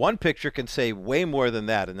 one picture can say way more than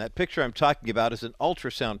that. And that picture I'm talking about is an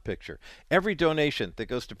ultrasound picture. Every donation that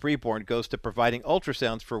goes to Preborn goes to providing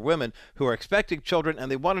ultrasounds for women who are expecting children, and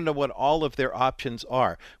they want to know what all of their options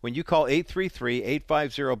are. When you call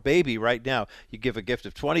 833-850-BABY right now, you give a gift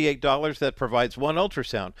of $28 that provides one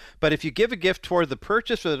ultrasound. But if you give a gift toward the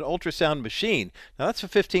purchase of an ultrasound machine, now that's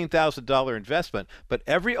a $15,000 investment, but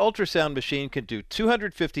every ultrasound machine can do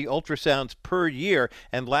 250 ultrasounds per year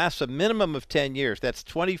and lasts a minimum of 10 years. That's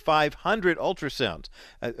 2,500 ultrasounds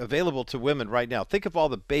available to women right now. Think of all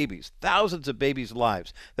the babies, thousands of babies'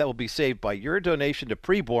 lives that will be saved by your donation to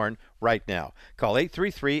Preborn right now. Call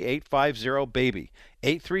 833-850-BABY.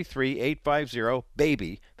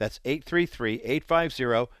 833-850-BABY. That's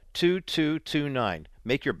 833-850-2229.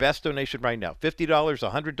 Make your best donation right now. $50,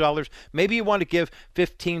 $100. Maybe you want to give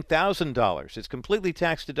 $15,000. It's completely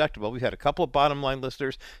tax deductible. We've had a couple of Bottom Line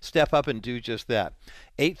listeners step up and do just that.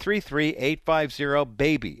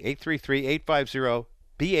 833-850-BABY.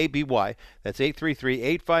 833-850-BABY. That's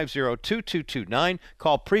 833-850-2229.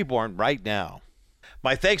 Call Preborn right now.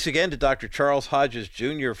 My thanks again to Dr. Charles Hodges,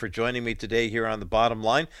 Jr. for joining me today here on The Bottom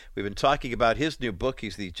Line. We've been talking about his new book.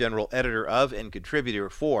 He's the general editor of and contributor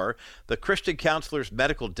for the Christian Counselor's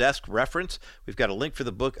Medical Desk Reference. We've got a link for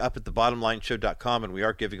the book up at thebottomlineshow.com, and we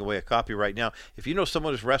are giving away a copy right now. If you know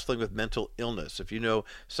someone who's wrestling with mental illness, if you know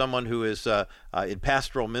someone who is in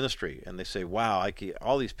pastoral ministry, and they say, wow,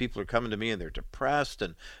 all these people are coming to me and they're depressed,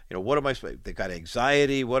 and what am I supposed to, they've got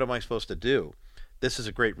anxiety, what am I supposed to do? This is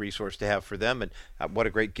a great resource to have for them, and what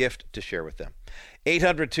a great gift to share with them.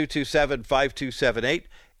 800-227-5278,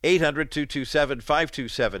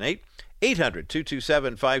 800-227-5278,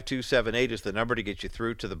 800-227-5278 is the number to get you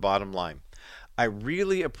through to the bottom line. I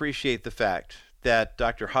really appreciate the fact that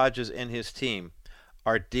Dr. Hodges and his team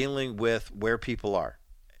are dealing with where people are,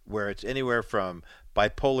 where it's anywhere from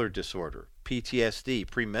bipolar disorder,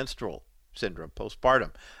 PTSD, premenstrual syndrome,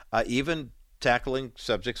 postpartum, even tackling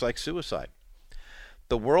subjects like suicide.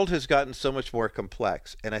 The world has gotten so much more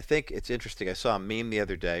complex, and I think it's interesting. I saw a meme the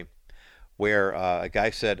other day where a guy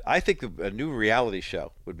said, I think a new reality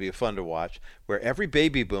show would be fun to watch, where every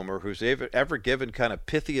baby boomer who's ever given kind of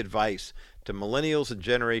pithy advice to millennials and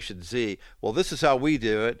Generation Z, well, this is how we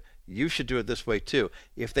do it, you should do it this way too.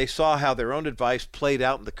 If they saw how their own advice played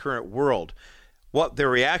out in the current world, what their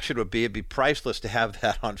reaction would be, it'd be priceless to have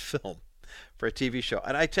that on film for a TV show.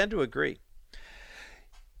 And I tend to agree.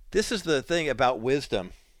 This is the thing about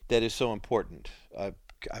wisdom that is so important. A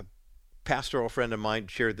pastoral friend of mine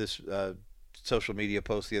shared this social media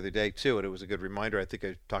post the other day too, and it was a good reminder. I think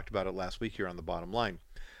I talked about it last week here on The Bottom Line,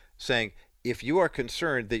 saying, if you are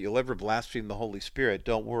concerned that you'll ever blaspheme the Holy Spirit,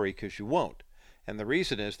 don't worry, because you won't. And the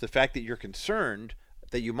reason is the fact that you're concerned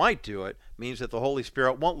that you might do it means that the Holy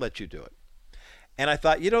Spirit won't let you do it. And I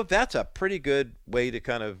thought, that's a pretty good way to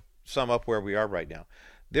kind of sum up where we are right now.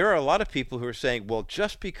 There are a lot of people who are saying, well,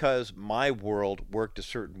 just because my world worked a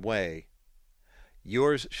certain way,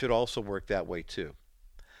 yours should also work that way too.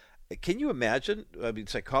 Can you imagine? I mean,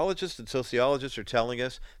 psychologists and sociologists are telling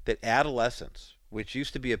us that adolescence, which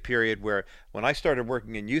used to be a period where, when I started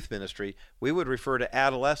working in youth ministry, we would refer to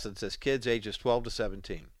adolescence as kids ages 12 to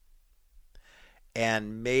 17,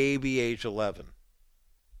 and maybe age 11,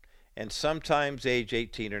 and sometimes age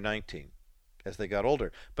 18 or 19. As they got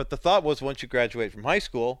older. But the thought was, once you graduate from high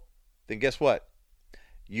school, then guess what?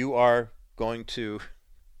 You are going to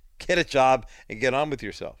get a job and get on with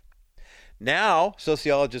yourself. Now,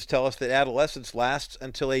 sociologists tell us that adolescence lasts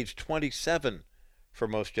until age 27 for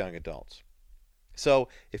most young adults. So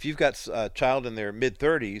if you've got a child in their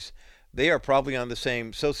mid-30s, they are probably on the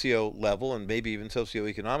same socio level and maybe even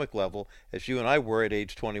socioeconomic level as you and I were at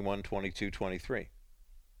age 21, 22, 23.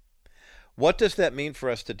 What does that mean for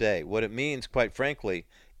us today? What it means, quite frankly,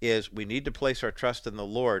 is we need to place our trust in the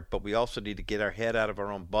Lord, but we also need to get our head out of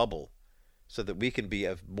our own bubble so that we can be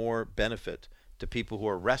of more benefit to people who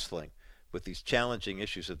are wrestling with these challenging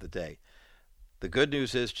issues of the day. The good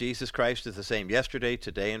news is Jesus Christ is the same yesterday,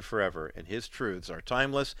 today, and forever, and his truths are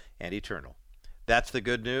timeless and eternal. That's the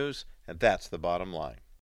good news, and that's the bottom line.